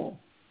full?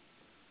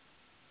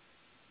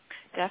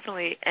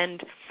 Definitely.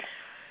 And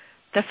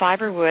the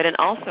fiber would, and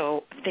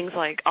also things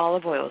like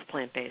olive oil is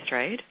plant-based,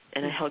 right?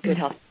 And a good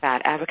healthy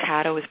fat.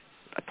 Avocado is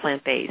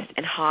plant-based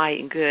and high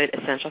in good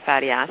essential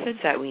fatty acids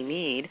that we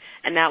need,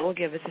 and that will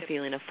give us a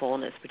feeling of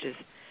fullness,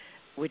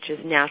 which is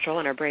natural,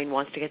 and our brain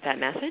wants to get that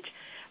message.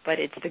 But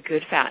it's the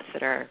good fats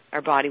that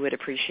our body would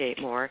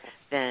appreciate more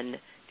than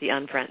the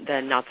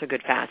not so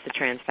good fats, the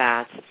trans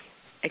fats,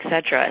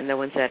 etc., and the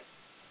ones that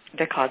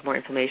cause more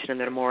inflammation and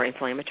that are more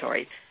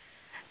inflammatory.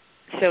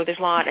 So there's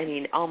a lot. I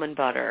mean, almond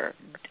butter,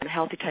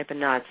 healthy type of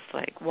nuts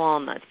like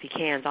walnuts,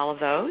 pecans, all of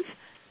those.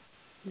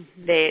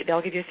 Mm-hmm.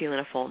 They'll give you a feeling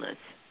of fullness.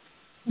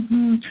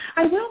 Mm-hmm.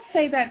 I will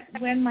say that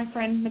when my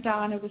friend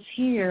Madonna was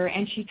here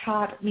and she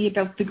taught me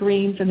about the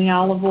greens and the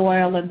olive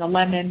oil and the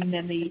lemon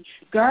and the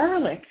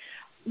garlic,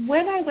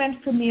 when I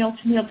went from meal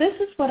to meal, this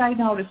is what I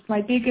noticed.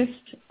 My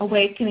biggest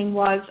awakening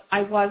was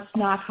I was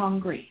not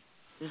hungry.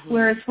 Mm-hmm.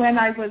 Whereas when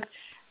I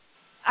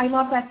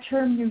love that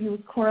term you use,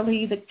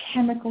 Corlie, the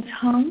chemical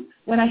tongue.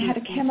 When I had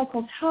a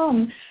chemical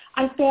tongue,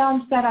 I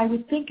found that I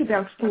would think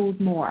about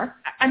food more.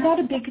 I'm not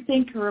a big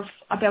thinker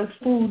about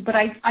food, but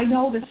I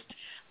noticed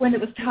when it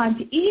was time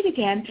to eat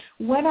again,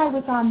 when I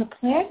was on the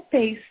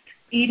plant-based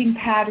eating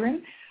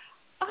pattern,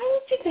 I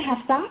didn't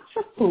have thoughts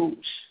of food.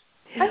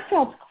 I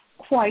felt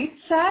quite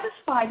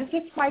satisfied, as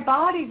if my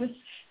body was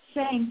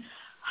saying,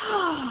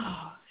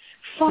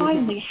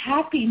 finally,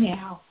 happy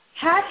now,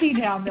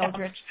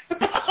 Mildred.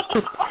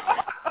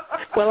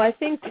 Well, I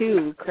think,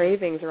 too,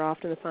 cravings are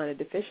often a sign of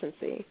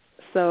deficiency.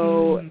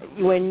 So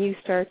when you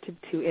start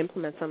to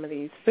implement some of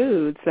these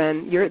foods,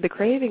 then the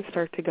cravings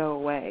start to go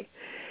away.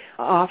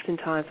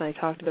 Oftentimes, and I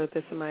talked about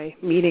this in my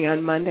meeting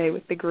on Monday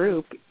with the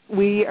group,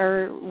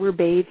 we're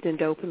bathed in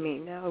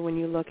dopamine now. When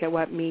you look at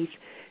what meat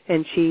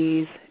and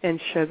cheese and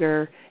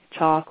sugar,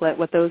 chocolate,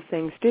 what those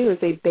things do is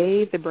they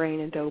bathe the brain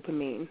in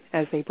dopamine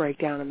as they break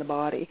down in the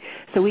body.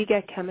 So we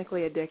get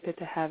chemically addicted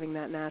to having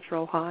that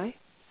natural high.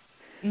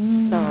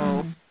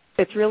 So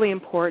it's really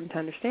important to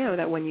understand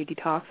that when you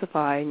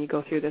detoxify and you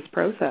go through this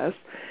process,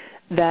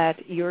 that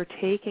you're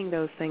taking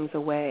those things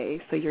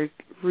away, so you're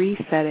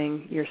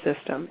resetting your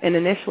system. And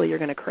initially you're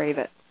going to crave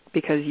it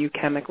because you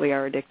chemically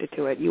are addicted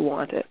to it. You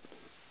want it.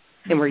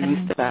 And we're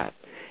used to that.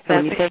 And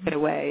when you take it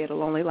away,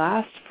 it'll only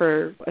last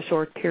for a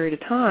short period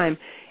of time,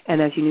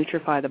 and as you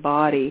nutrify the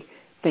body,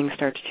 things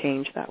start to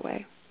change that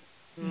way.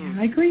 Yeah,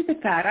 I agree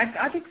with that.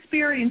 I've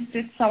experienced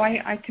it, so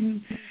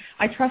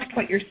I trust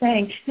what you're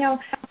saying. Now,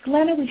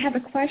 Glenna, we have a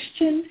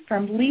question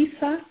from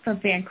Lisa from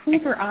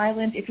Vancouver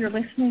Island. If you're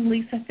listening,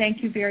 Lisa,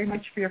 thank you very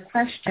much for your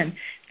question.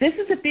 This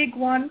is a big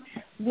one.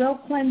 Will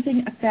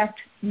cleansing affect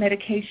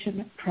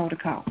medication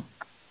protocol?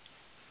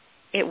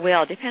 It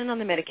will, depending on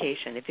the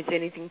medication. If it's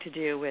anything to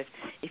do with,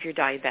 if you're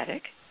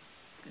diabetic,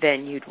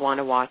 then you'd want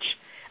to watch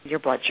your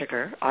blood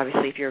sugar.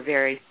 Obviously, if you're a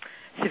very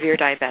severe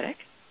diabetic,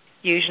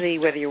 usually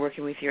whether you're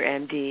working with your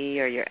MD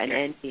or an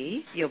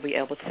ND,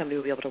 somebody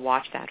will be able to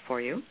watch that for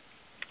you,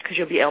 because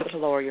you'll be able to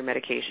lower your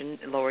medication,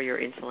 lower your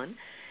insulin.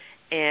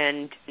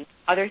 And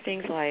other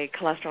things like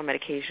cholesterol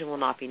medication will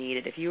not be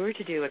needed. If you were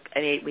to do an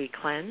 8-week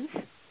cleanse,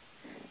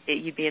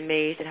 you'd be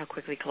amazed at how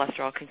quickly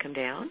cholesterol can come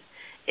down,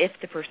 if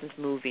the person's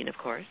moving, of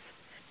course.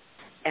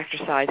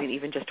 Exercising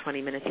even just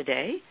 20 minutes a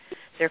day,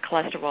 their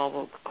cholesterol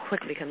will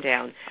quickly come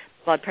down.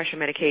 Blood pressure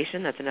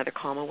medication, that's another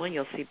common one.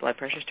 You'll see blood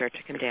pressure start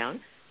to come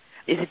down.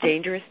 Is it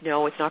dangerous?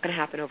 No, it's not going to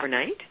happen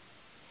overnight.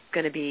 It's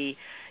going to be,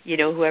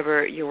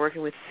 whoever you're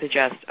working with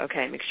suggests,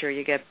 okay, make sure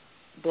you get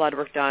blood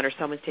work done, or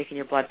someone's taking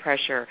your blood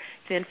pressure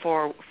within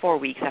 4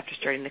 weeks after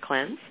starting the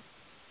cleanse.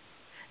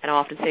 And I'll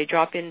often say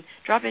drop in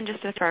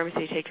just to the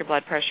pharmacy, take your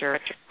blood pressure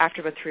after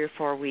about 3 or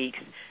 4 weeks.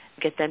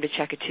 Get them to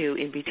check it too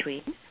in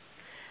between.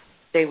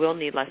 They will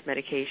need less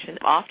medication,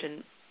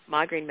 often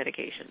migraine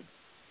medication.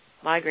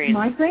 Migraine?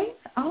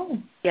 Oh.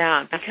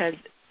 Yeah, because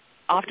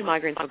often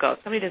migraines will go.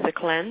 Somebody does a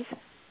cleanse,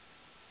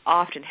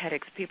 often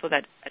headaches, people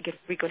that get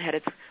frequent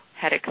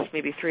headaches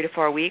maybe 3 to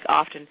 4 a week,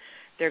 often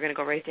they're going to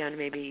go right down to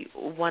maybe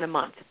 1 a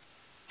month.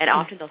 And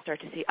often they'll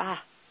start to see,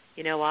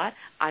 you know what?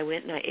 I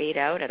went and I ate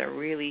out at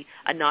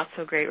a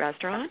not-so-great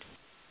restaurant.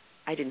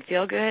 I didn't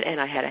feel good, and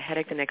I had a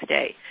headache the next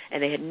day.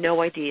 And they had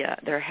no idea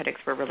their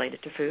headaches were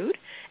related to food.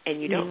 And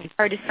it's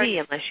hard to see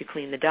unless you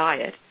clean the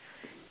diet.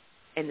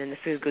 And then the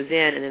food goes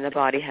in, and then the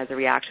body has a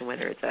reaction,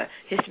 whether it's a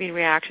histamine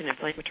reaction,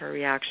 inflammatory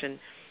reaction.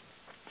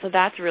 So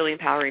that's really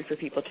empowering for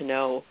people to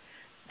know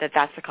that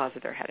that's the cause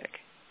of their headache.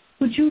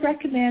 Would you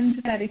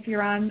recommend that if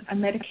you're on a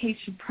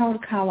medication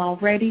protocol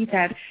already,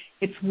 that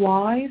it's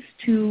wise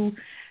to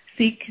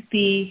seek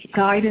the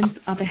guidance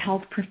of a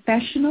health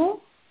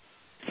professional?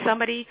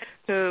 Somebody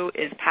who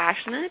is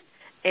passionate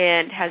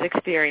and has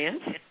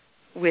experience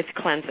with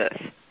cleanses.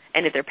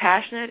 And if they're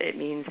passionate, it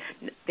means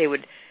they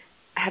would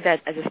have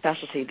that as a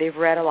specialty. They've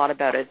read a lot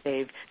about it.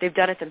 They've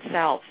done it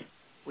themselves,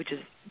 which is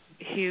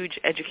huge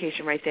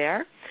education right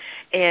there.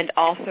 And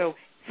also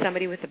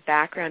somebody with a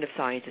background of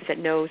scientists that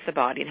knows the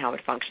body and how it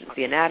functions,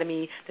 the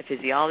anatomy, the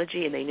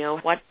physiology, and they know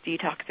what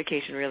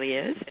detoxification really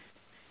is.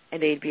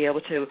 And they'd be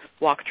able to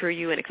walk through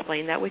you and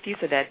explain that with you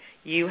so that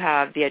you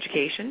have the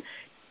education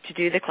to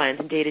do the cleanse,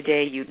 and day to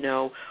day you'd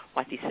know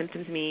what these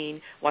symptoms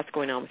mean, what's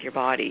going on with your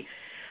body.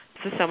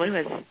 So someone who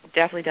has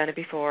definitely done it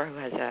before, who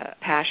has a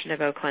passion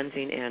about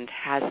cleansing and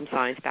has some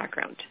science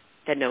background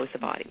that knows the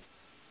body.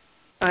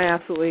 I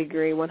absolutely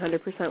agree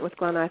 100% with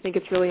Glenna. I think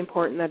it's really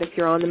important that if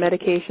you're on the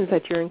medications,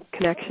 that you're in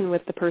connection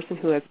with the person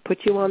who has put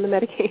you on the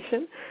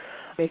medication.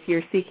 If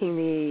you're seeking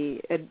the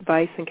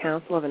advice and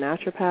counsel of a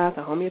naturopath,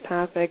 a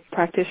homeopathic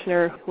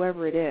practitioner,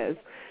 whoever it is,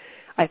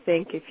 I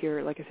think if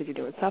you're, like I said, you're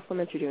doing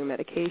supplements, you're doing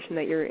medication,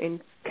 that you're in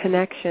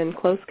connection,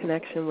 close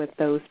connection with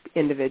those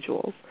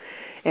individuals.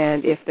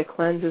 And if the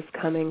cleanse is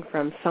coming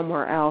from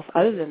somewhere else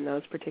other than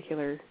those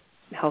particular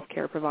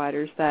healthcare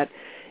providers, that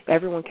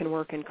everyone can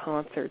work in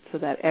concert so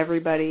that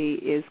everybody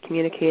is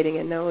communicating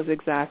and knows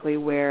exactly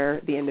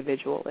where the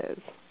individual is.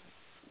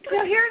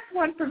 Now, here's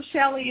one from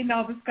Shelley in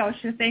Nova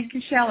Scotia. Thank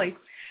you, Shelley.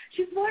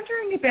 She's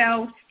wondering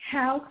about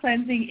how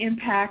cleansing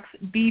impacts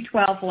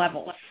B12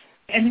 levels.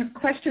 And her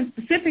question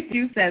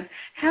specifically says,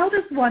 how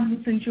does one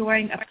who's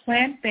enjoying a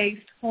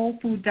plant-based whole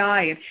food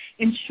diet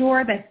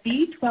ensure that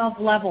B12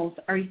 levels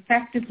are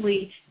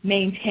effectively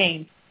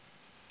maintained?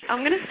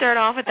 I'm going to start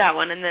off with that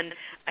one, and then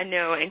I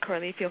know, and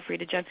Coralie, feel free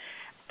to jump.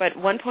 But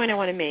one point I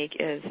want to make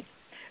is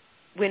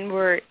when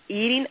we're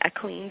eating a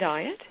clean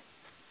diet,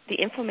 the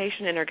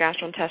inflammation in our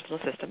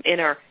gastrointestinal system,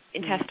 in our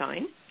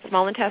intestine,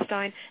 small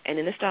intestine, and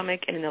in the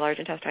stomach and in the large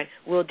intestine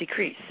will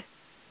decrease.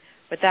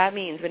 What that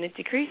means when it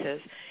decreases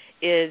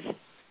is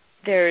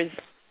there's,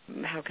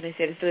 how can I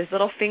say this, so there's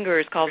little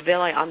fingers called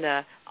villi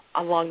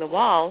along the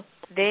wall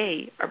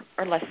they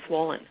are less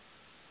swollen,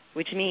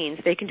 which means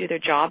they can do their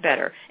job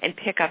better and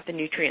pick up the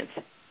nutrients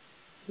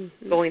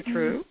going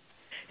through.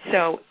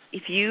 So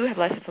if you have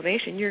less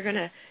inflammation, you're going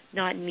to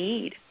not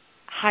need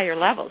higher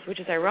levels, which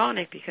is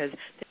ironic because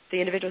the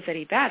individuals that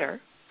eat better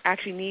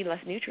actually need less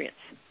nutrients.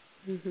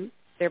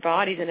 Their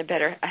body's in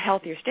a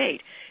healthier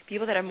state.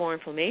 People that have more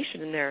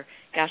inflammation in their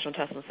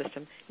gastrointestinal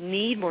system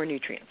need more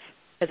nutrients.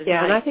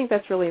 Yeah, and I think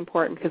that's really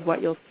important because what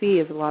you'll see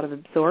is a lot of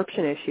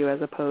absorption issue as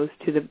opposed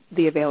to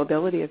the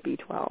availability of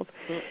B12,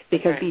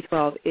 because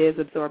B12 is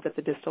absorbed at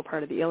the distal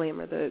part of the ileum,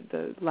 or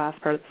the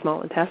last part of the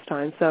small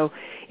intestine. So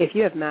if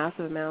you have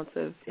massive amounts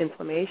of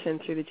inflammation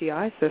through the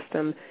GI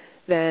system,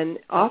 then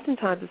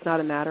oftentimes it's not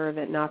a matter of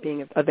it not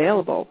being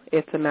available.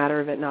 It's a matter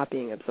of it not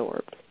being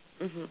absorbed.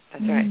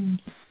 That's right.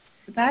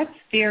 That's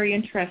very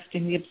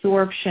interesting, the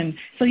absorption.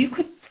 So you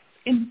could,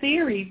 in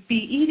theory, be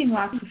eating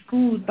lots of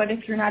food, but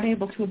if you're not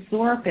able to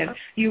absorb it,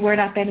 you are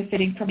not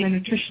benefiting from the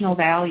nutritional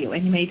value,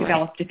 and you may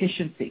develop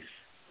deficiencies.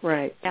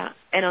 Right. Yeah,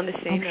 and on the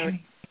same note,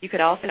 you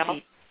could also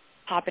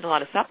pop in a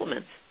lot of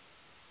supplements,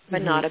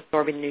 but not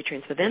absorbing the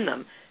nutrients within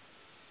them.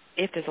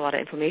 If there's a lot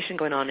of inflammation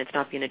going on, it's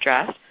not being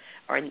addressed,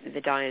 or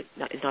the diet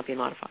is not being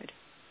modified.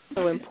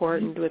 So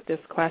important with this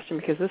question,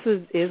 because this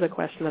is a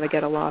question that I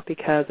get a lot,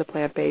 because a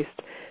plant-based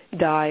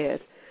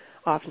diet,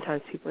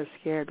 oftentimes people are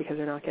scared because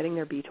they're not getting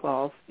their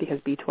B12, because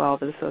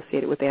B12 is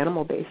associated with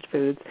animal-based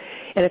foods.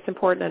 And it's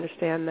important to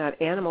understand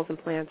that animals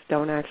and plants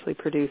don't actually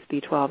produce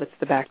B12, it's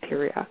the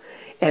bacteria.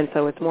 And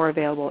so it's more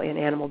available in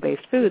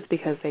animal-based foods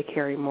because they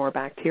carry more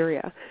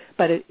bacteria.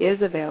 But it is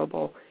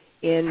available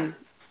in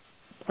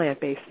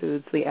plant-based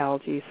foods, the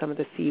algae, some of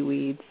the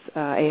seaweeds,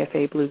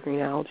 AFA blue-green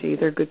algae.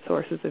 They're good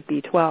sources of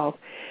B12.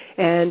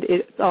 And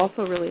it's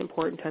also really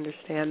important to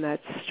understand that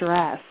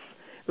stress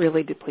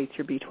really depletes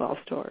your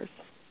B12 stores.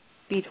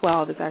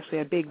 B12 is actually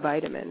a big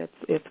vitamin.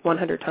 It's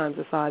 100 times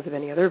the size of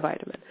any other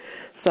vitamin.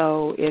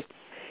 So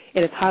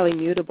it's highly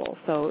mutable.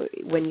 So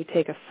when you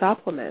take a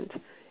supplement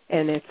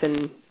and it's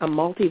in a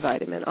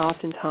multivitamin,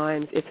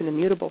 oftentimes it's in a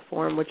mutable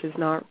form, which is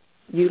not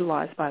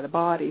utilized by the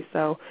body.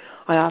 So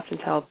I often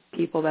tell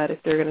people that if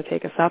they're going to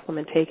take a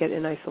supplement, take it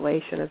in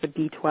isolation as a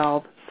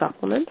B12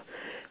 supplement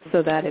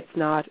so that it's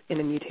not in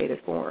a mutated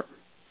form.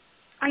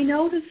 I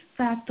noticed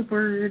that the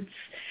words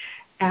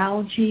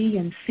algae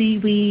and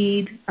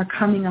seaweed are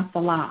coming up a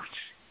lot.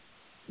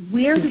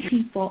 Where do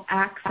people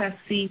access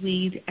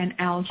seaweed and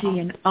algae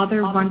and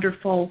other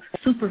wonderful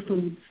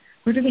superfoods?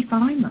 Where do they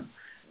find them?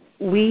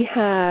 We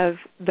have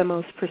the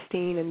most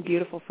pristine and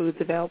beautiful foods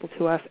available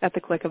to us at the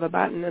click of a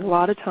button. And a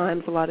lot of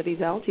times, a lot of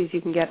these algae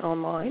you can get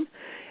online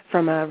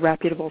from a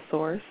reputable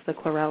source, the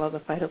chlorella, the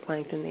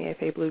phytoplankton, the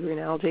AFA blue-green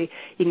algae.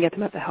 You can get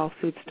them at the health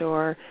food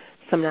store.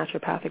 Some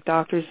naturopathic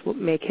doctors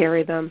may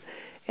carry them.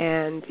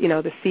 And,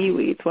 the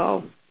seaweeds,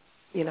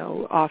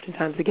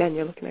 oftentimes, again,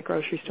 you're looking at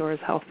grocery stores,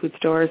 health food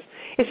stores.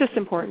 It's just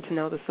important to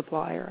know the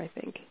supplier, I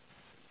think.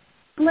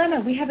 Glenna,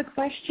 we have a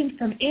question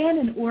from Ann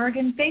in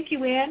Oregon. Thank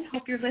you, Ann.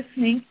 Hope you're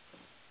listening.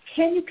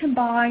 Can you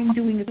combine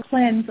doing a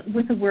cleanse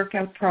with a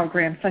workout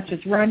program, such as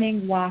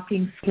running,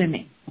 walking,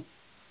 swimming?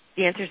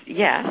 The answer is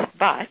yes,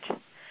 but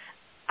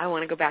I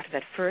want to go back to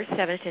that first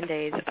 7 to 10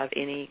 days of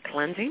any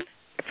cleansing.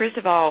 First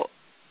of all,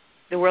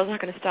 the world's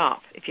not going to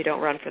stop if you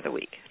don't run for the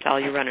week, to all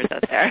you runners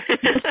out there.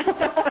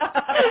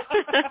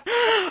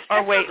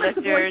 Or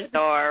weightlifters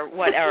or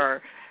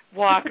whatever,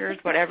 walkers,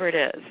 whatever it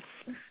is.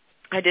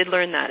 I did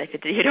learn that.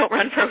 If you don't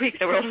run for a week,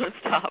 the world won't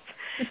stop.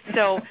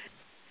 So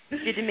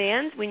your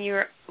demands, when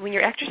you're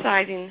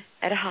exercising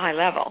at a high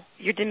level,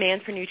 your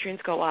demands for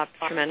nutrients go up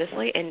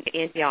tremendously, and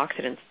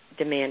antioxidants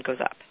demand goes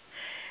up.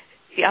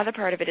 The other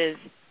part of it is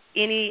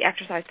any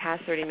exercise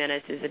past 30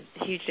 minutes is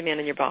a huge demand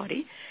on your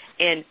body,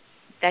 and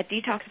that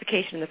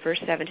detoxification in the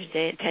first 7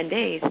 to 10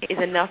 days is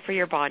enough for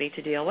your body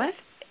to deal with.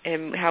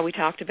 And how we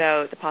talked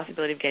about the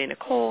possibility of getting a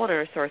cold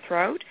or a sore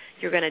throat,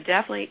 you're going to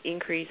definitely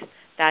increase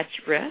that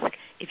risk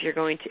if you're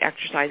going to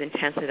exercise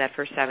intensely that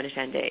first 7 to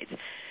 10 days.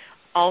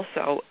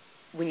 Also,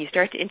 when you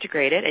start to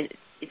integrate it, and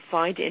it's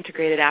fine to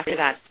integrate it after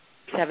that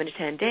 7 to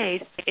 10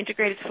 days,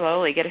 integrate it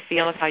slowly, get a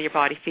feel of how your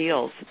body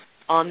feels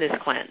on this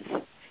cleanse.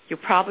 You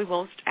probably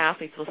most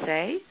athletes will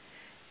say,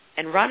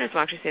 and runners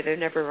will actually say they've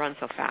never run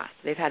so fast.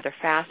 They've had their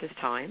fastest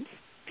times.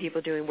 People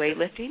doing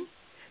weightlifting,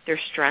 their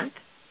strength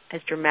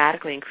has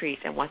dramatically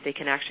increased, and what they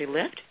can actually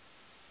lift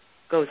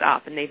goes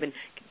up. And they've been,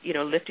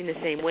 lifting the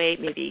same weight,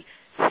 maybe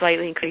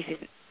slightly increasing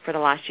for the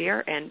last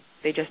year, and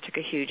they just took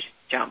a huge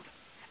jump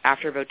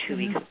after about 2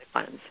 weeks of the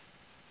cleanse.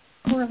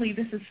 Coralie,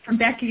 this is from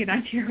Becky in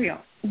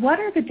Ontario. What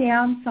are the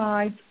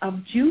downsides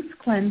of juice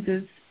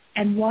cleanses,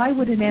 and why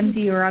would an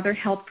MD or other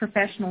health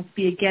professionals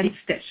be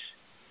against it?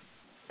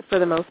 For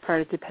the most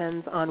part, it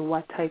depends on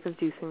what type of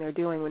juicing they're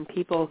doing. When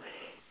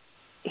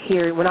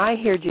I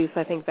hear juice,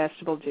 I think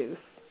vegetable juice.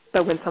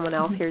 But when someone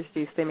else hears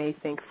juice, they may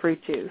think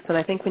fruit juice. And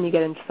I think when you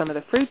get into some of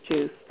the fruit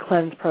juice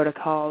cleanse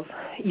protocols,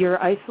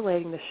 you're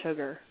isolating the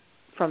sugar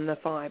from the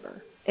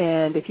fiber.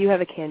 And if you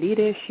have a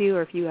candida issue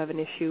or if you have an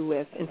issue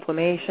with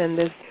inflammation,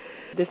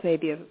 this may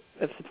be a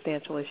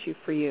substantial issue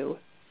for you.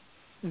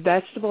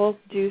 Vegetable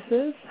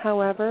juices,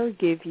 however,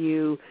 give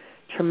you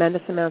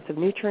tremendous amounts of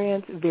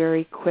nutrients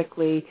very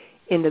quickly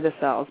into the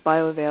cells,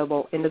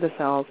 bioavailable into the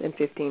cells in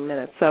 15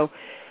 minutes. So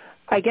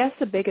I guess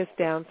the biggest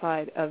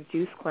downside of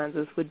juice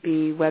cleanses would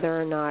be whether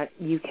or not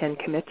you can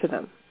commit to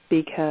them,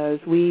 because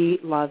we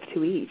love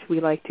to eat. We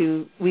like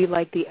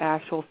the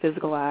actual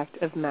physical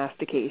act of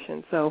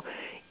mastication. So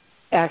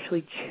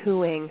actually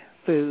chewing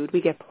food,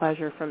 we get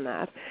pleasure from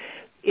that.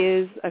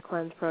 Is a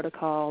cleanse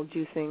protocol,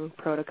 juicing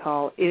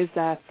protocol, is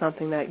that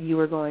something that you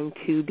are going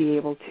to be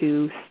able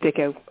to stick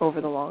to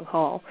over the long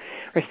haul?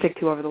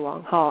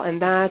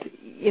 And that,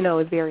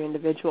 is very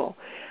individual.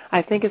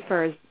 I think as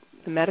far as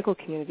the medical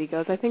community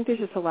goes, I think there's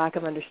just a lack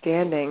of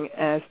understanding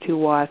as to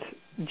what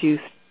juice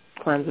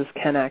cleanses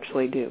can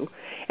actually do.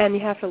 And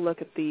you have to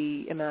look at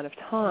the amount of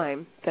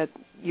time that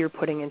you're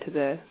putting into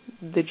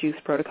the juice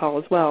protocol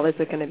as well. Is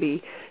it going to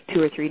be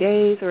 2 or 3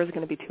 days, or is it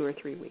going to be 2 or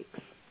 3 weeks?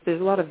 There's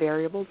a lot of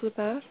variables with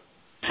that.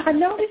 I'm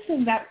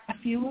noticing that a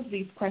few of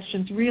these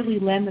questions really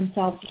lend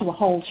themselves to a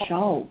whole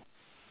show.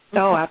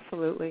 Oh,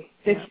 absolutely.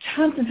 There's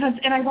tons and tons.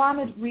 And I want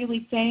to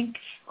really thank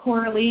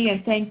Coralie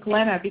and thank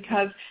Glenna,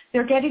 because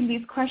they're getting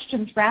these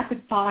questions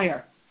rapid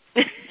fire.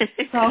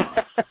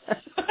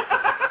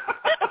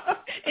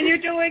 And you're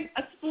doing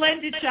a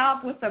splendid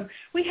job with them.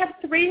 We have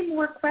 3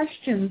 more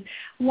questions.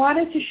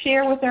 Wanted to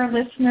share with our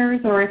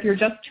listeners, or if you're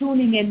just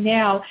tuning in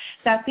now,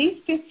 that these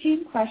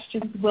 15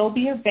 questions will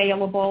be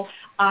available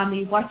on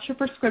the What's Your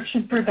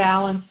Prescription for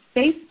Balance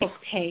Facebook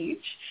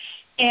page.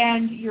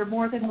 And you're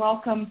more than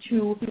welcome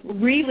to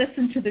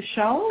re-listen to the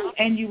show,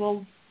 and you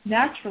will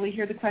naturally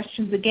hear the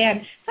questions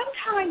again.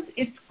 Sometimes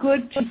it's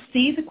good to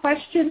see the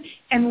question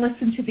and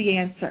listen to the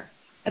answer.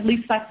 At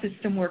least that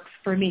system works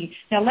for me.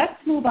 Now let's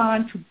move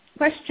on to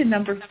question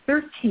number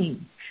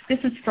 13. This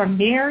is from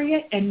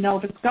Mary in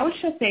Nova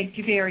Scotia. Thank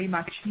you very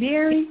much,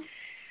 Mary.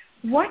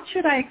 What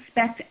should I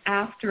expect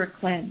after a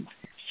cleanse?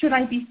 Should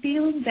I be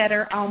feeling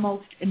better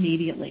almost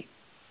immediately?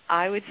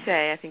 I would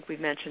say, I think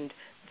we've mentioned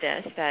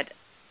this, that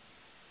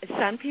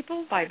some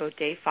people by about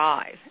day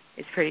 5,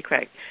 it's pretty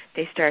quick,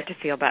 they start to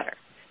feel better.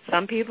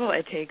 Some people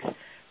it takes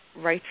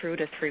right through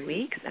to 3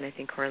 weeks, and I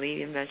think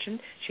Coralie even mentioned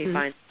she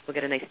finds we'll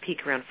get a nice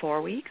peak around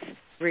 4 weeks.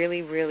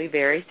 Really, really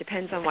varies.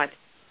 Depends on what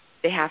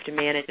they have to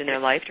manage in their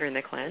life during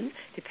the cleanse.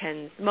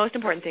 Depends. The most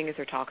important thing is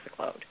their toxic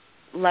load.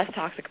 Less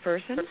toxic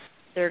person,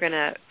 they're going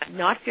to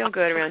not feel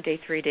good around day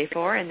 3, day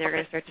 4, and they're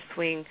going to start to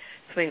swing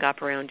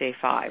up around day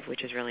 5,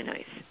 which is really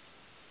nice.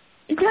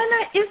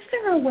 Glenna, is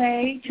there a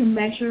way to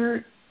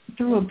measure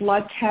through a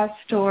blood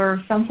test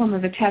or some form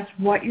of a test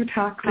what your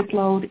toxic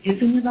load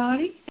is in your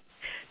body?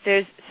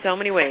 There's so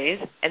many ways,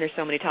 and there's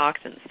so many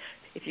toxins.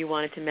 If you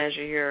wanted to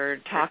measure your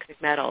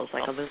toxic metals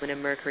like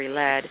aluminum, mercury,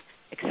 lead,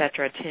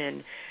 etc.,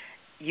 tin,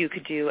 you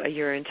could do a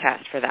urine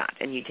test for that,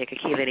 and you take a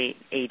chelating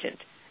agent,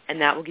 and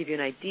that will give you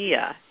an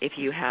idea if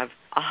you have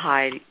a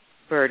high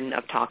burden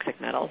of toxic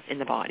metals in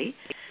the body.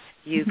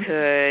 You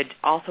could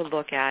also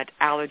look at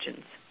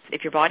allergens.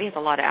 If your body has a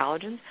lot of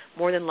allergens,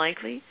 more than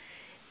likely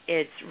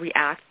it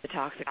reacts to the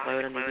toxic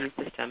load on the immune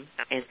system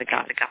and the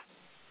gut.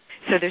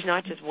 So there's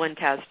not just one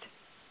test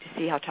to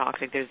see how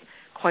toxic. There's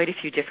quite a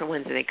few different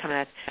ones, and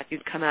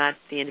you'd come at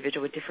the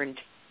individual with different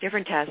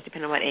tests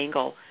depending on what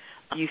angle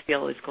you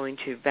feel is going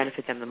to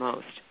benefit them the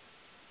most.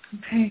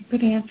 Okay,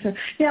 good answer.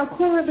 Now,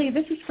 Coralie,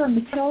 this is from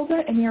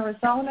Matilda in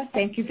Arizona.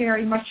 Thank you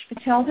very much,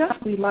 Matilda.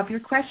 We love your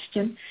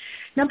question.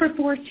 Number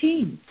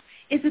 14,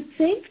 is it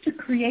safe to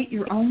create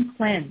your own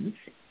cleanse?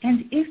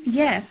 And if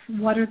yes,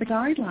 what are the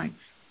guidelines?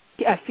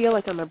 I feel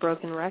like I'm a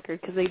broken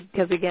record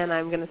because, again,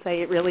 I'm going to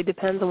say it really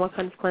depends on what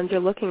kind of cleanse you're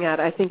looking at.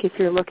 I think if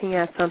you're looking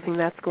at something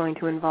that's going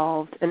to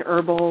involve an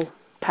herbal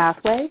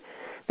pathway,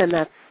 then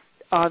that's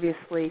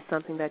obviously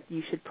something that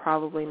you should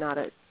probably not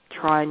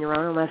try on your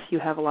own unless you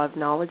have a lot of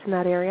knowledge in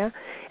that area,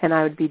 and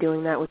I would be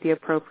doing that with the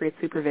appropriate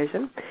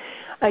supervision.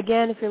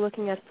 Again, if you're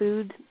looking at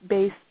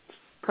food-based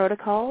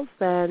protocols,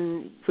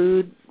 then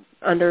food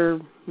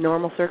under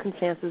normal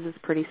circumstances is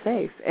pretty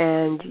safe,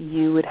 and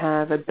you would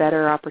have a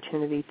better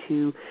opportunity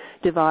to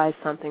devise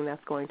something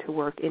that's going to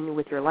work in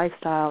with your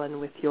lifestyle and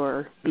with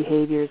your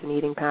behaviors and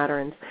eating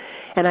patterns.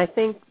 And I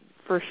think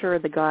for sure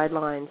the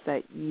guidelines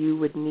that you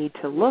would need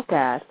to look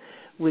at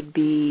would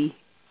be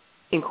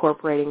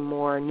incorporating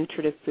more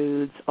nutritive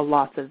foods,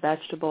 lots of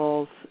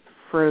vegetables,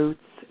 fruits,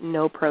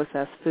 no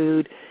processed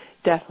food,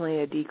 definitely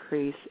a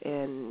decrease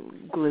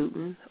in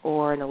gluten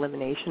or an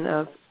elimination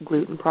of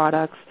gluten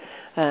products,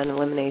 an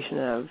elimination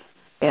of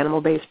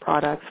animal-based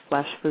products,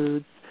 flesh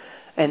foods,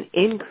 an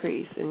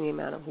increase in the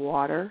amount of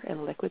water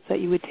and liquids that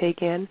you would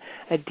take in,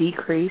 a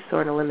decrease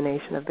or an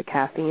elimination of the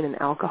caffeine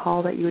and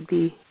alcohol that you would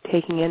be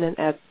taking in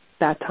at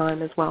that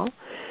time as well.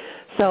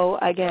 So,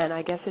 again,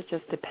 I guess it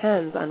just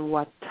depends on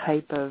what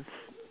type of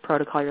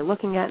protocol you're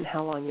looking at and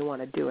how long you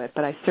want to do it.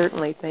 But I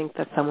certainly think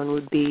that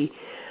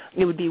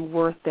it would be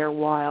worth their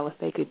while if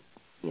they could,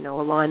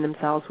 align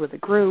themselves with a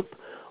group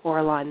or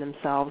align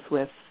themselves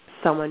with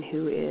someone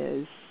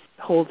who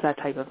holds that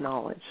type of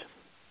knowledge.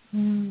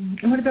 And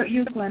what about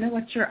you, Glenna?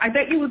 I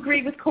bet you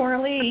agree with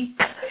Coralie.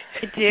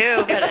 I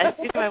do,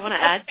 but I want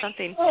to add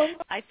something.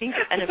 I think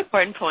an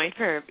important point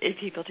for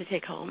people to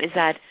take home is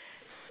that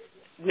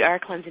we are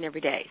cleansing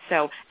every day.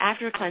 So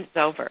after a cleanse is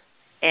over,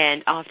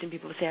 and often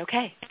people will say,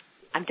 okay,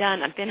 I'm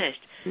done, I'm finished.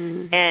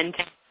 Mm-hmm. And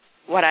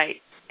what I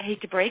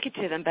hate to break it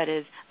to them, but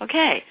is,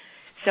 okay,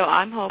 so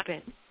I'm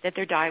hoping that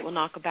their diet will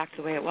not go back to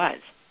the way it was.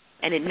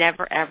 And it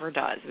never, ever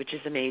does, which is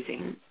amazing.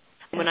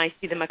 Mm-hmm. When I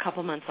see them a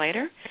couple months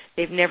later,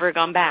 they've never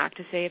gone back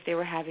to say if they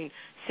were having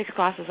 6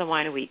 glasses of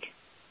wine a week.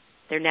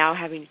 They're now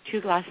having 2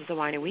 glasses of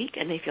wine a week,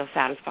 and they feel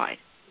satisfied.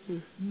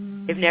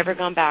 Mm-hmm. They've never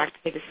gone back to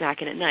take a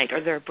snack in at night,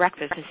 or their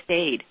breakfast has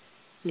stayed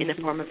in the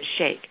form of a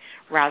shake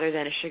rather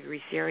than a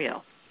sugary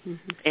cereal.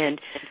 Mm-hmm. And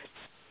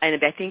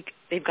I think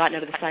they've gotten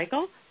out of the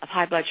cycle of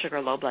high blood sugar,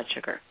 low blood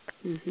sugar.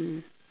 Mm-hmm.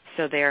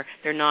 So they're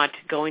not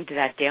going to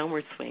that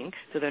downward swing,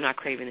 so they're not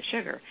craving the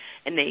sugar.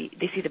 And they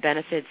see the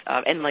benefits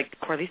of, and like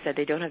Coralie said,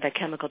 they don't have that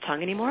chemical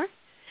tongue anymore,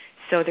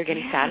 so they're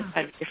getting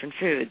satisfied with different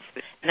foods.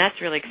 And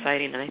that's really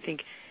exciting. And I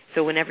think,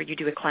 so whenever you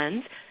do a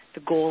cleanse, the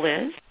goal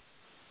is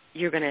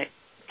you're going to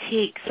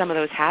take some of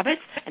those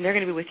habits, and they're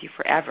going to be with you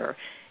forever.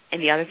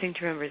 And the other thing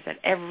to remember is that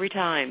every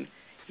time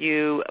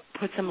you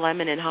put some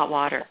lemon in hot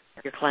water,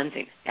 you're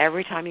cleansing.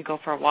 Every time you go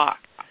for a walk,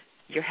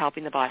 you're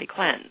helping the body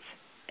cleanse.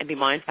 And be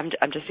mindful,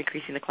 I'm just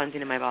increasing the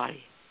cleansing in my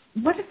body.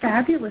 What a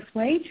fabulous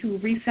way to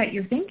reset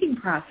your thinking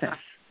process.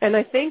 And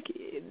I think,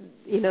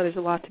 there's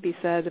a lot to be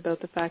said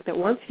about the fact that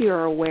once you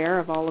are aware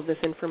of all of this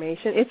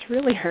information, it's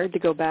really hard to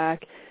go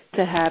back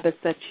to habits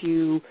that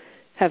you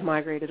have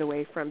migrated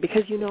away from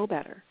because you know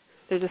better.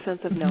 There's a sense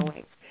of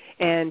knowing.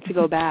 And to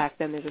go back,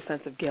 then there's a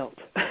sense of guilt.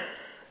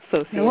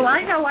 Well,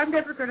 I know I'm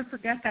never going to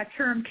forget that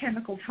term,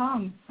 chemical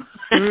tongue.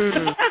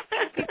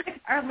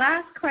 Our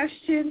last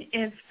question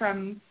is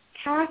from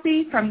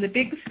Kathy from the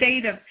big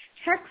state of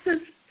Texas.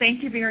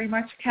 Thank you very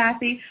much,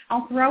 Kathy.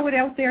 I'll throw it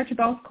out there to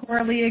both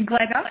Coralie and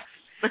Glenna.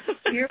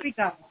 Here we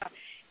go.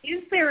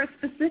 Is there a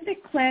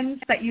specific cleanse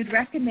that you'd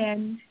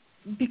recommend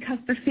because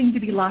there seem to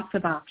be lots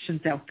of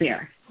options out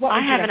there?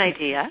 I have an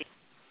idea.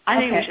 I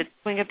think we should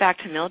swing it back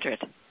to Mildred.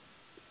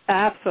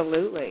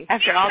 Absolutely.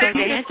 After all those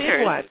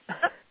answers.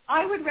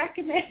 I would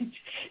recommend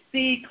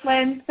the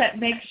cleanse that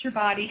makes your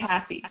body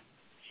happy.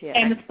 Yeah.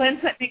 And the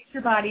cleanse that makes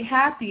your body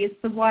happy is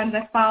the one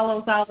that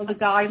follows all of the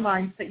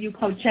guidelines that you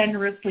so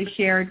generously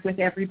shared with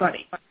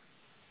everybody.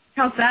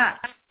 How's that?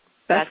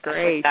 That's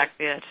great.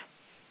 Exactly it.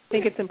 I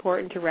think it's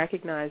important to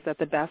recognize that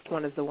the best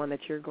one is the one that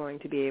you're going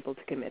to be able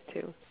to commit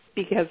to.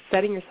 Because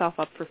setting yourself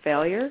up for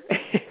failure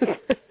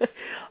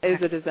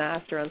is a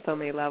disaster on so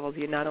many levels.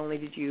 Not only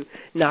did you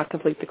not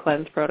complete the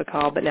cleanse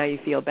protocol, but now you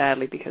feel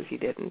badly because you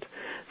didn't.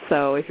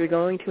 So if you're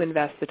going to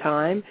invest the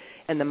time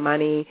and the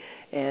money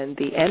and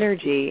the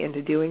energy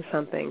into doing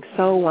something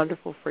so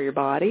wonderful for your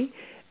body,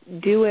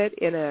 do it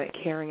in a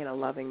caring and a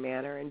loving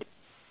manner and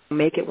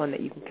make it one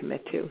that you can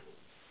commit to.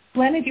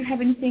 Glenna, do you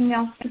have anything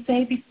else to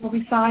say before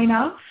we sign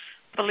off?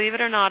 Believe it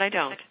or not, I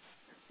don't.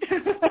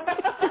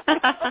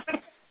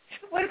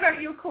 What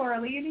about you,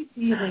 Coralie? Any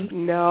feelings?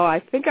 No, I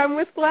think I'm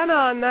with Glenna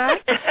on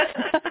that.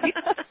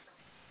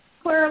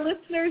 For our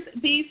listeners,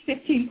 these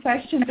 15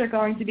 questions are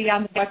going to be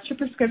on the What's Your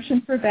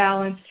Prescription for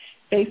Balance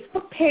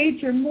Facebook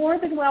page. You're more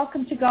than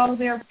welcome to go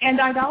there.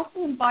 And I'd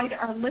also invite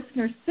our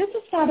listeners, this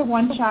is not a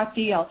one-shot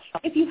deal.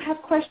 If you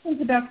have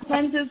questions about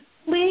cleanses,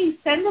 please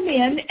send them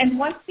in. And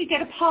once we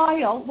get a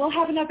pile, we'll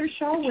have another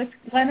show with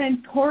Glenna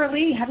and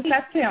Coralie. How does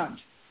that sound?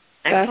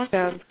 That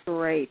sounds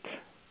great.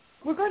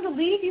 We're going to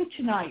leave you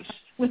tonight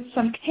with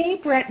some Kay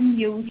Breton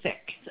music.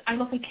 I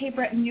look at Kay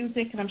Breton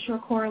music, and I'm sure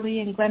Coralie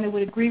and Glenna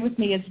would agree with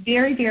me. It's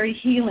very, very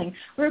healing.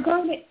 We're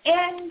going to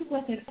end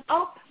with an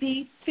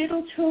upbeat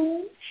fiddle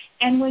tune,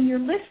 and when you're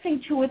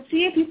listening to it,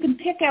 see if you can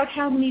pick out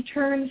how many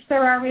turns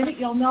there are in it.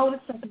 You'll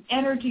notice that the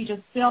energy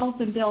just builds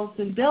and builds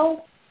and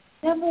builds.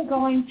 Then we're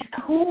going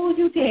to cool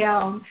you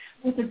down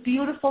with a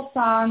beautiful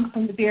song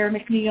from the Bear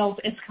McNeils.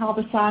 It's called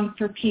A Song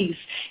for Peace,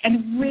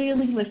 and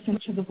really listen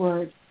to the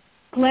words.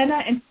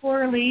 Glenna and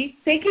Coralie,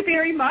 thank you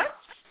very much.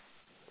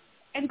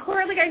 And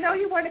Coralie, I know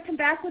you want to come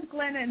back with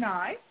Glenna and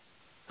I.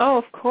 Oh,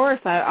 of course.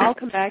 I'll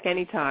come back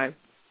anytime.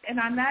 And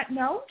on that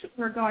note,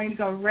 we're going to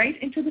go right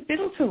into the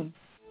fiddle tune.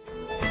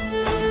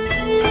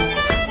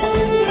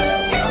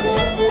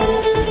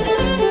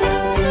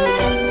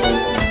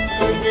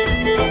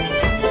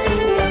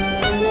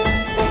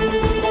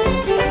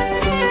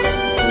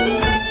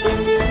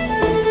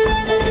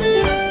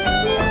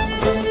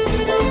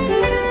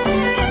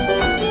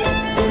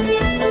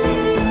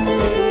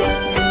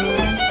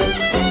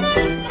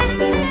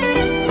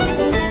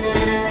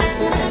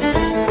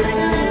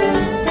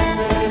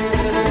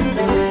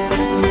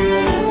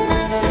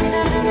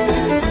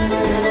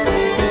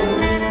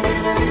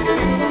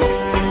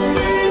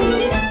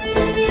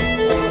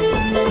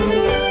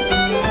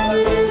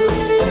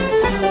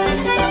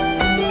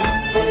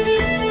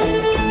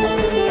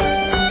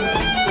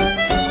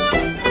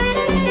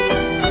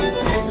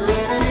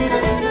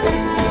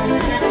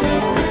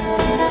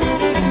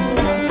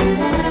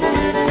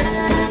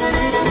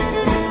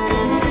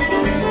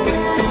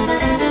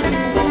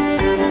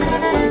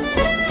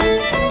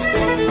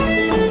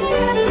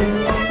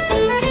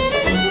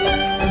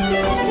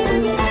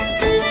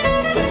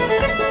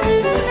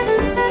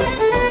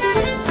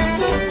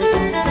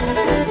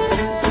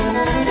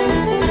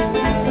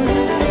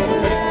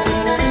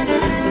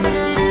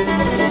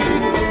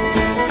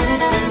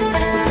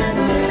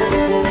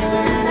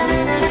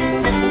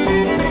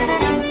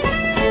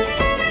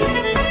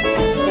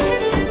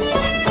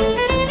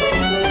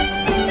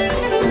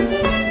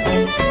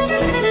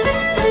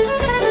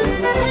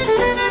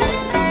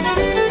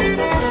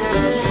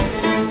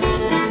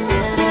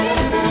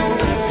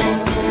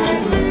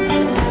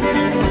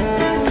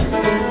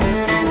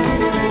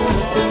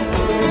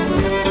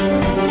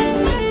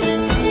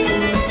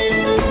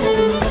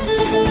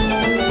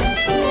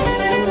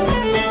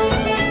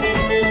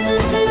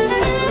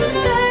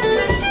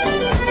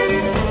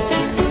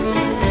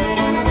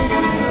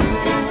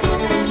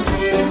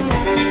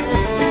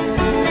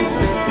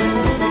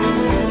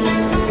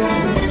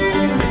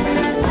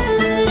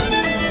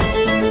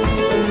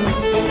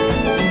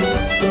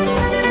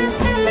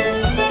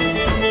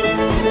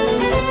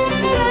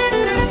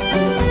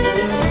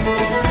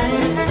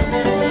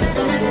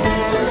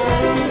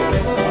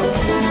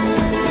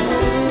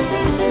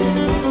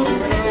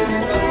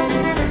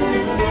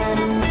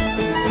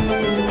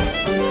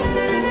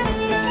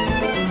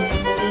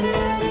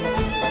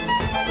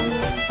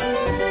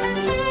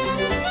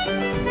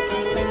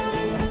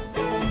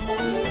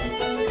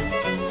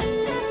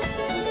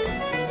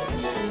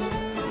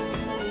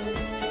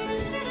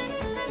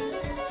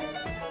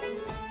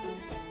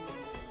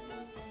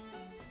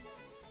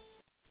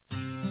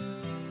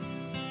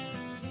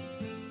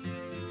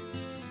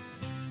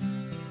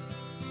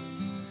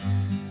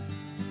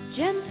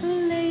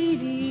 gentle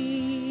lady,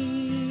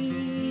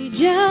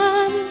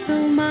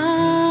 gentleman,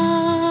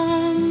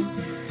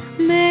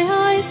 may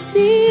I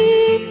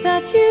seek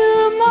that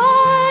you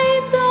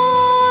might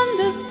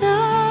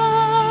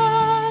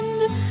understand?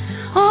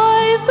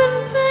 I've been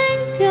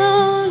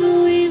thinking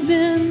we've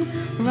been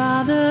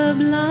rather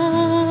blind.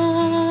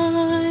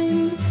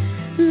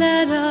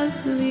 Let us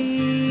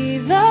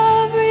leave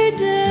every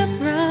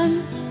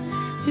difference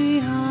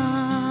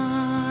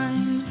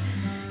behind.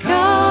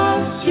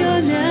 Cast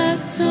your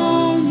nets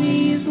on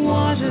these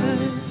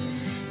waters,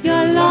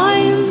 your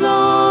lines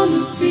on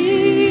the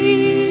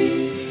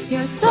sea,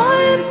 your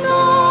sights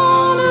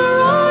on the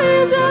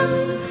horizon,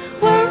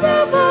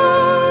 wherever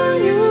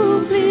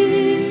you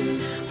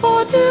please.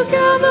 For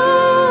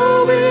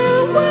together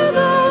we'll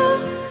weather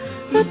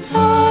the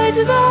tide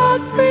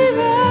that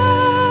prevails.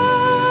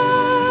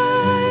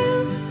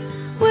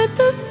 With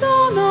the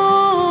sun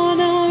on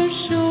our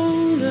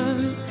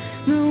shoulders,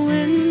 the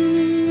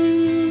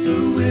wind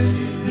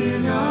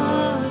in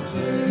our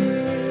sails.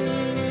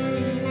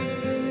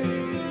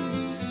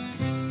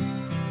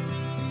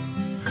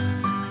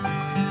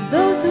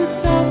 Those who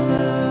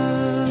suffer,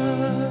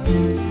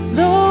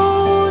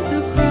 those who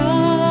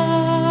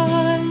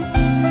cry,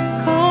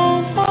 call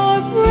for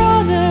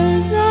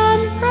brothers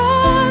and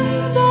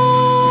friends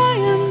by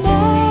and by.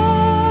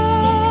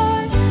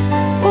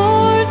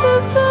 For to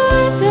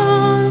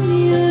certain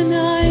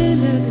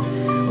united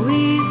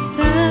we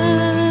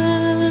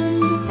stand,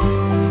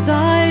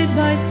 side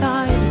by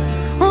side,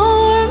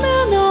 arm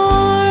in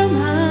arm,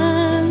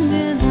 hand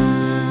in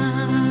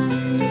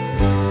hand.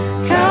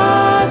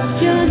 Cast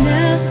your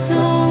nets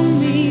on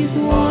these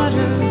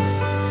waters,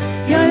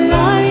 your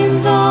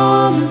lines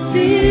on the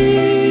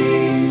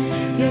sea,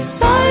 your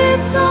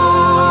sights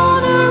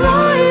on the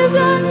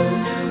horizon,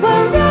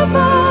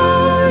 wherever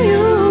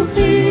you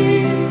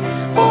please.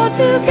 For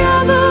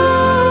together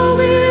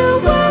we'll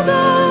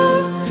weather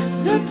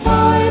the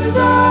tide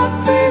that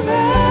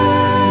prevails.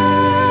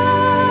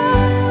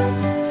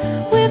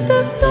 With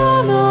the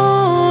sun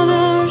on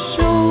our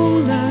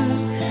shoulders,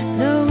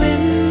 the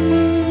wind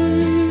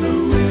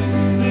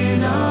in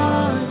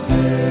our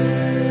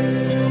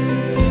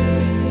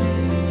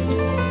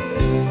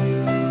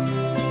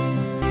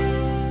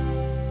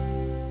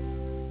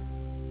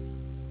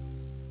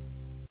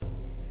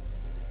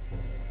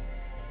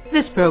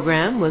This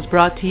program was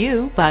brought to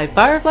you by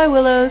Firefly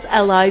Willows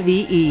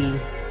LIVE.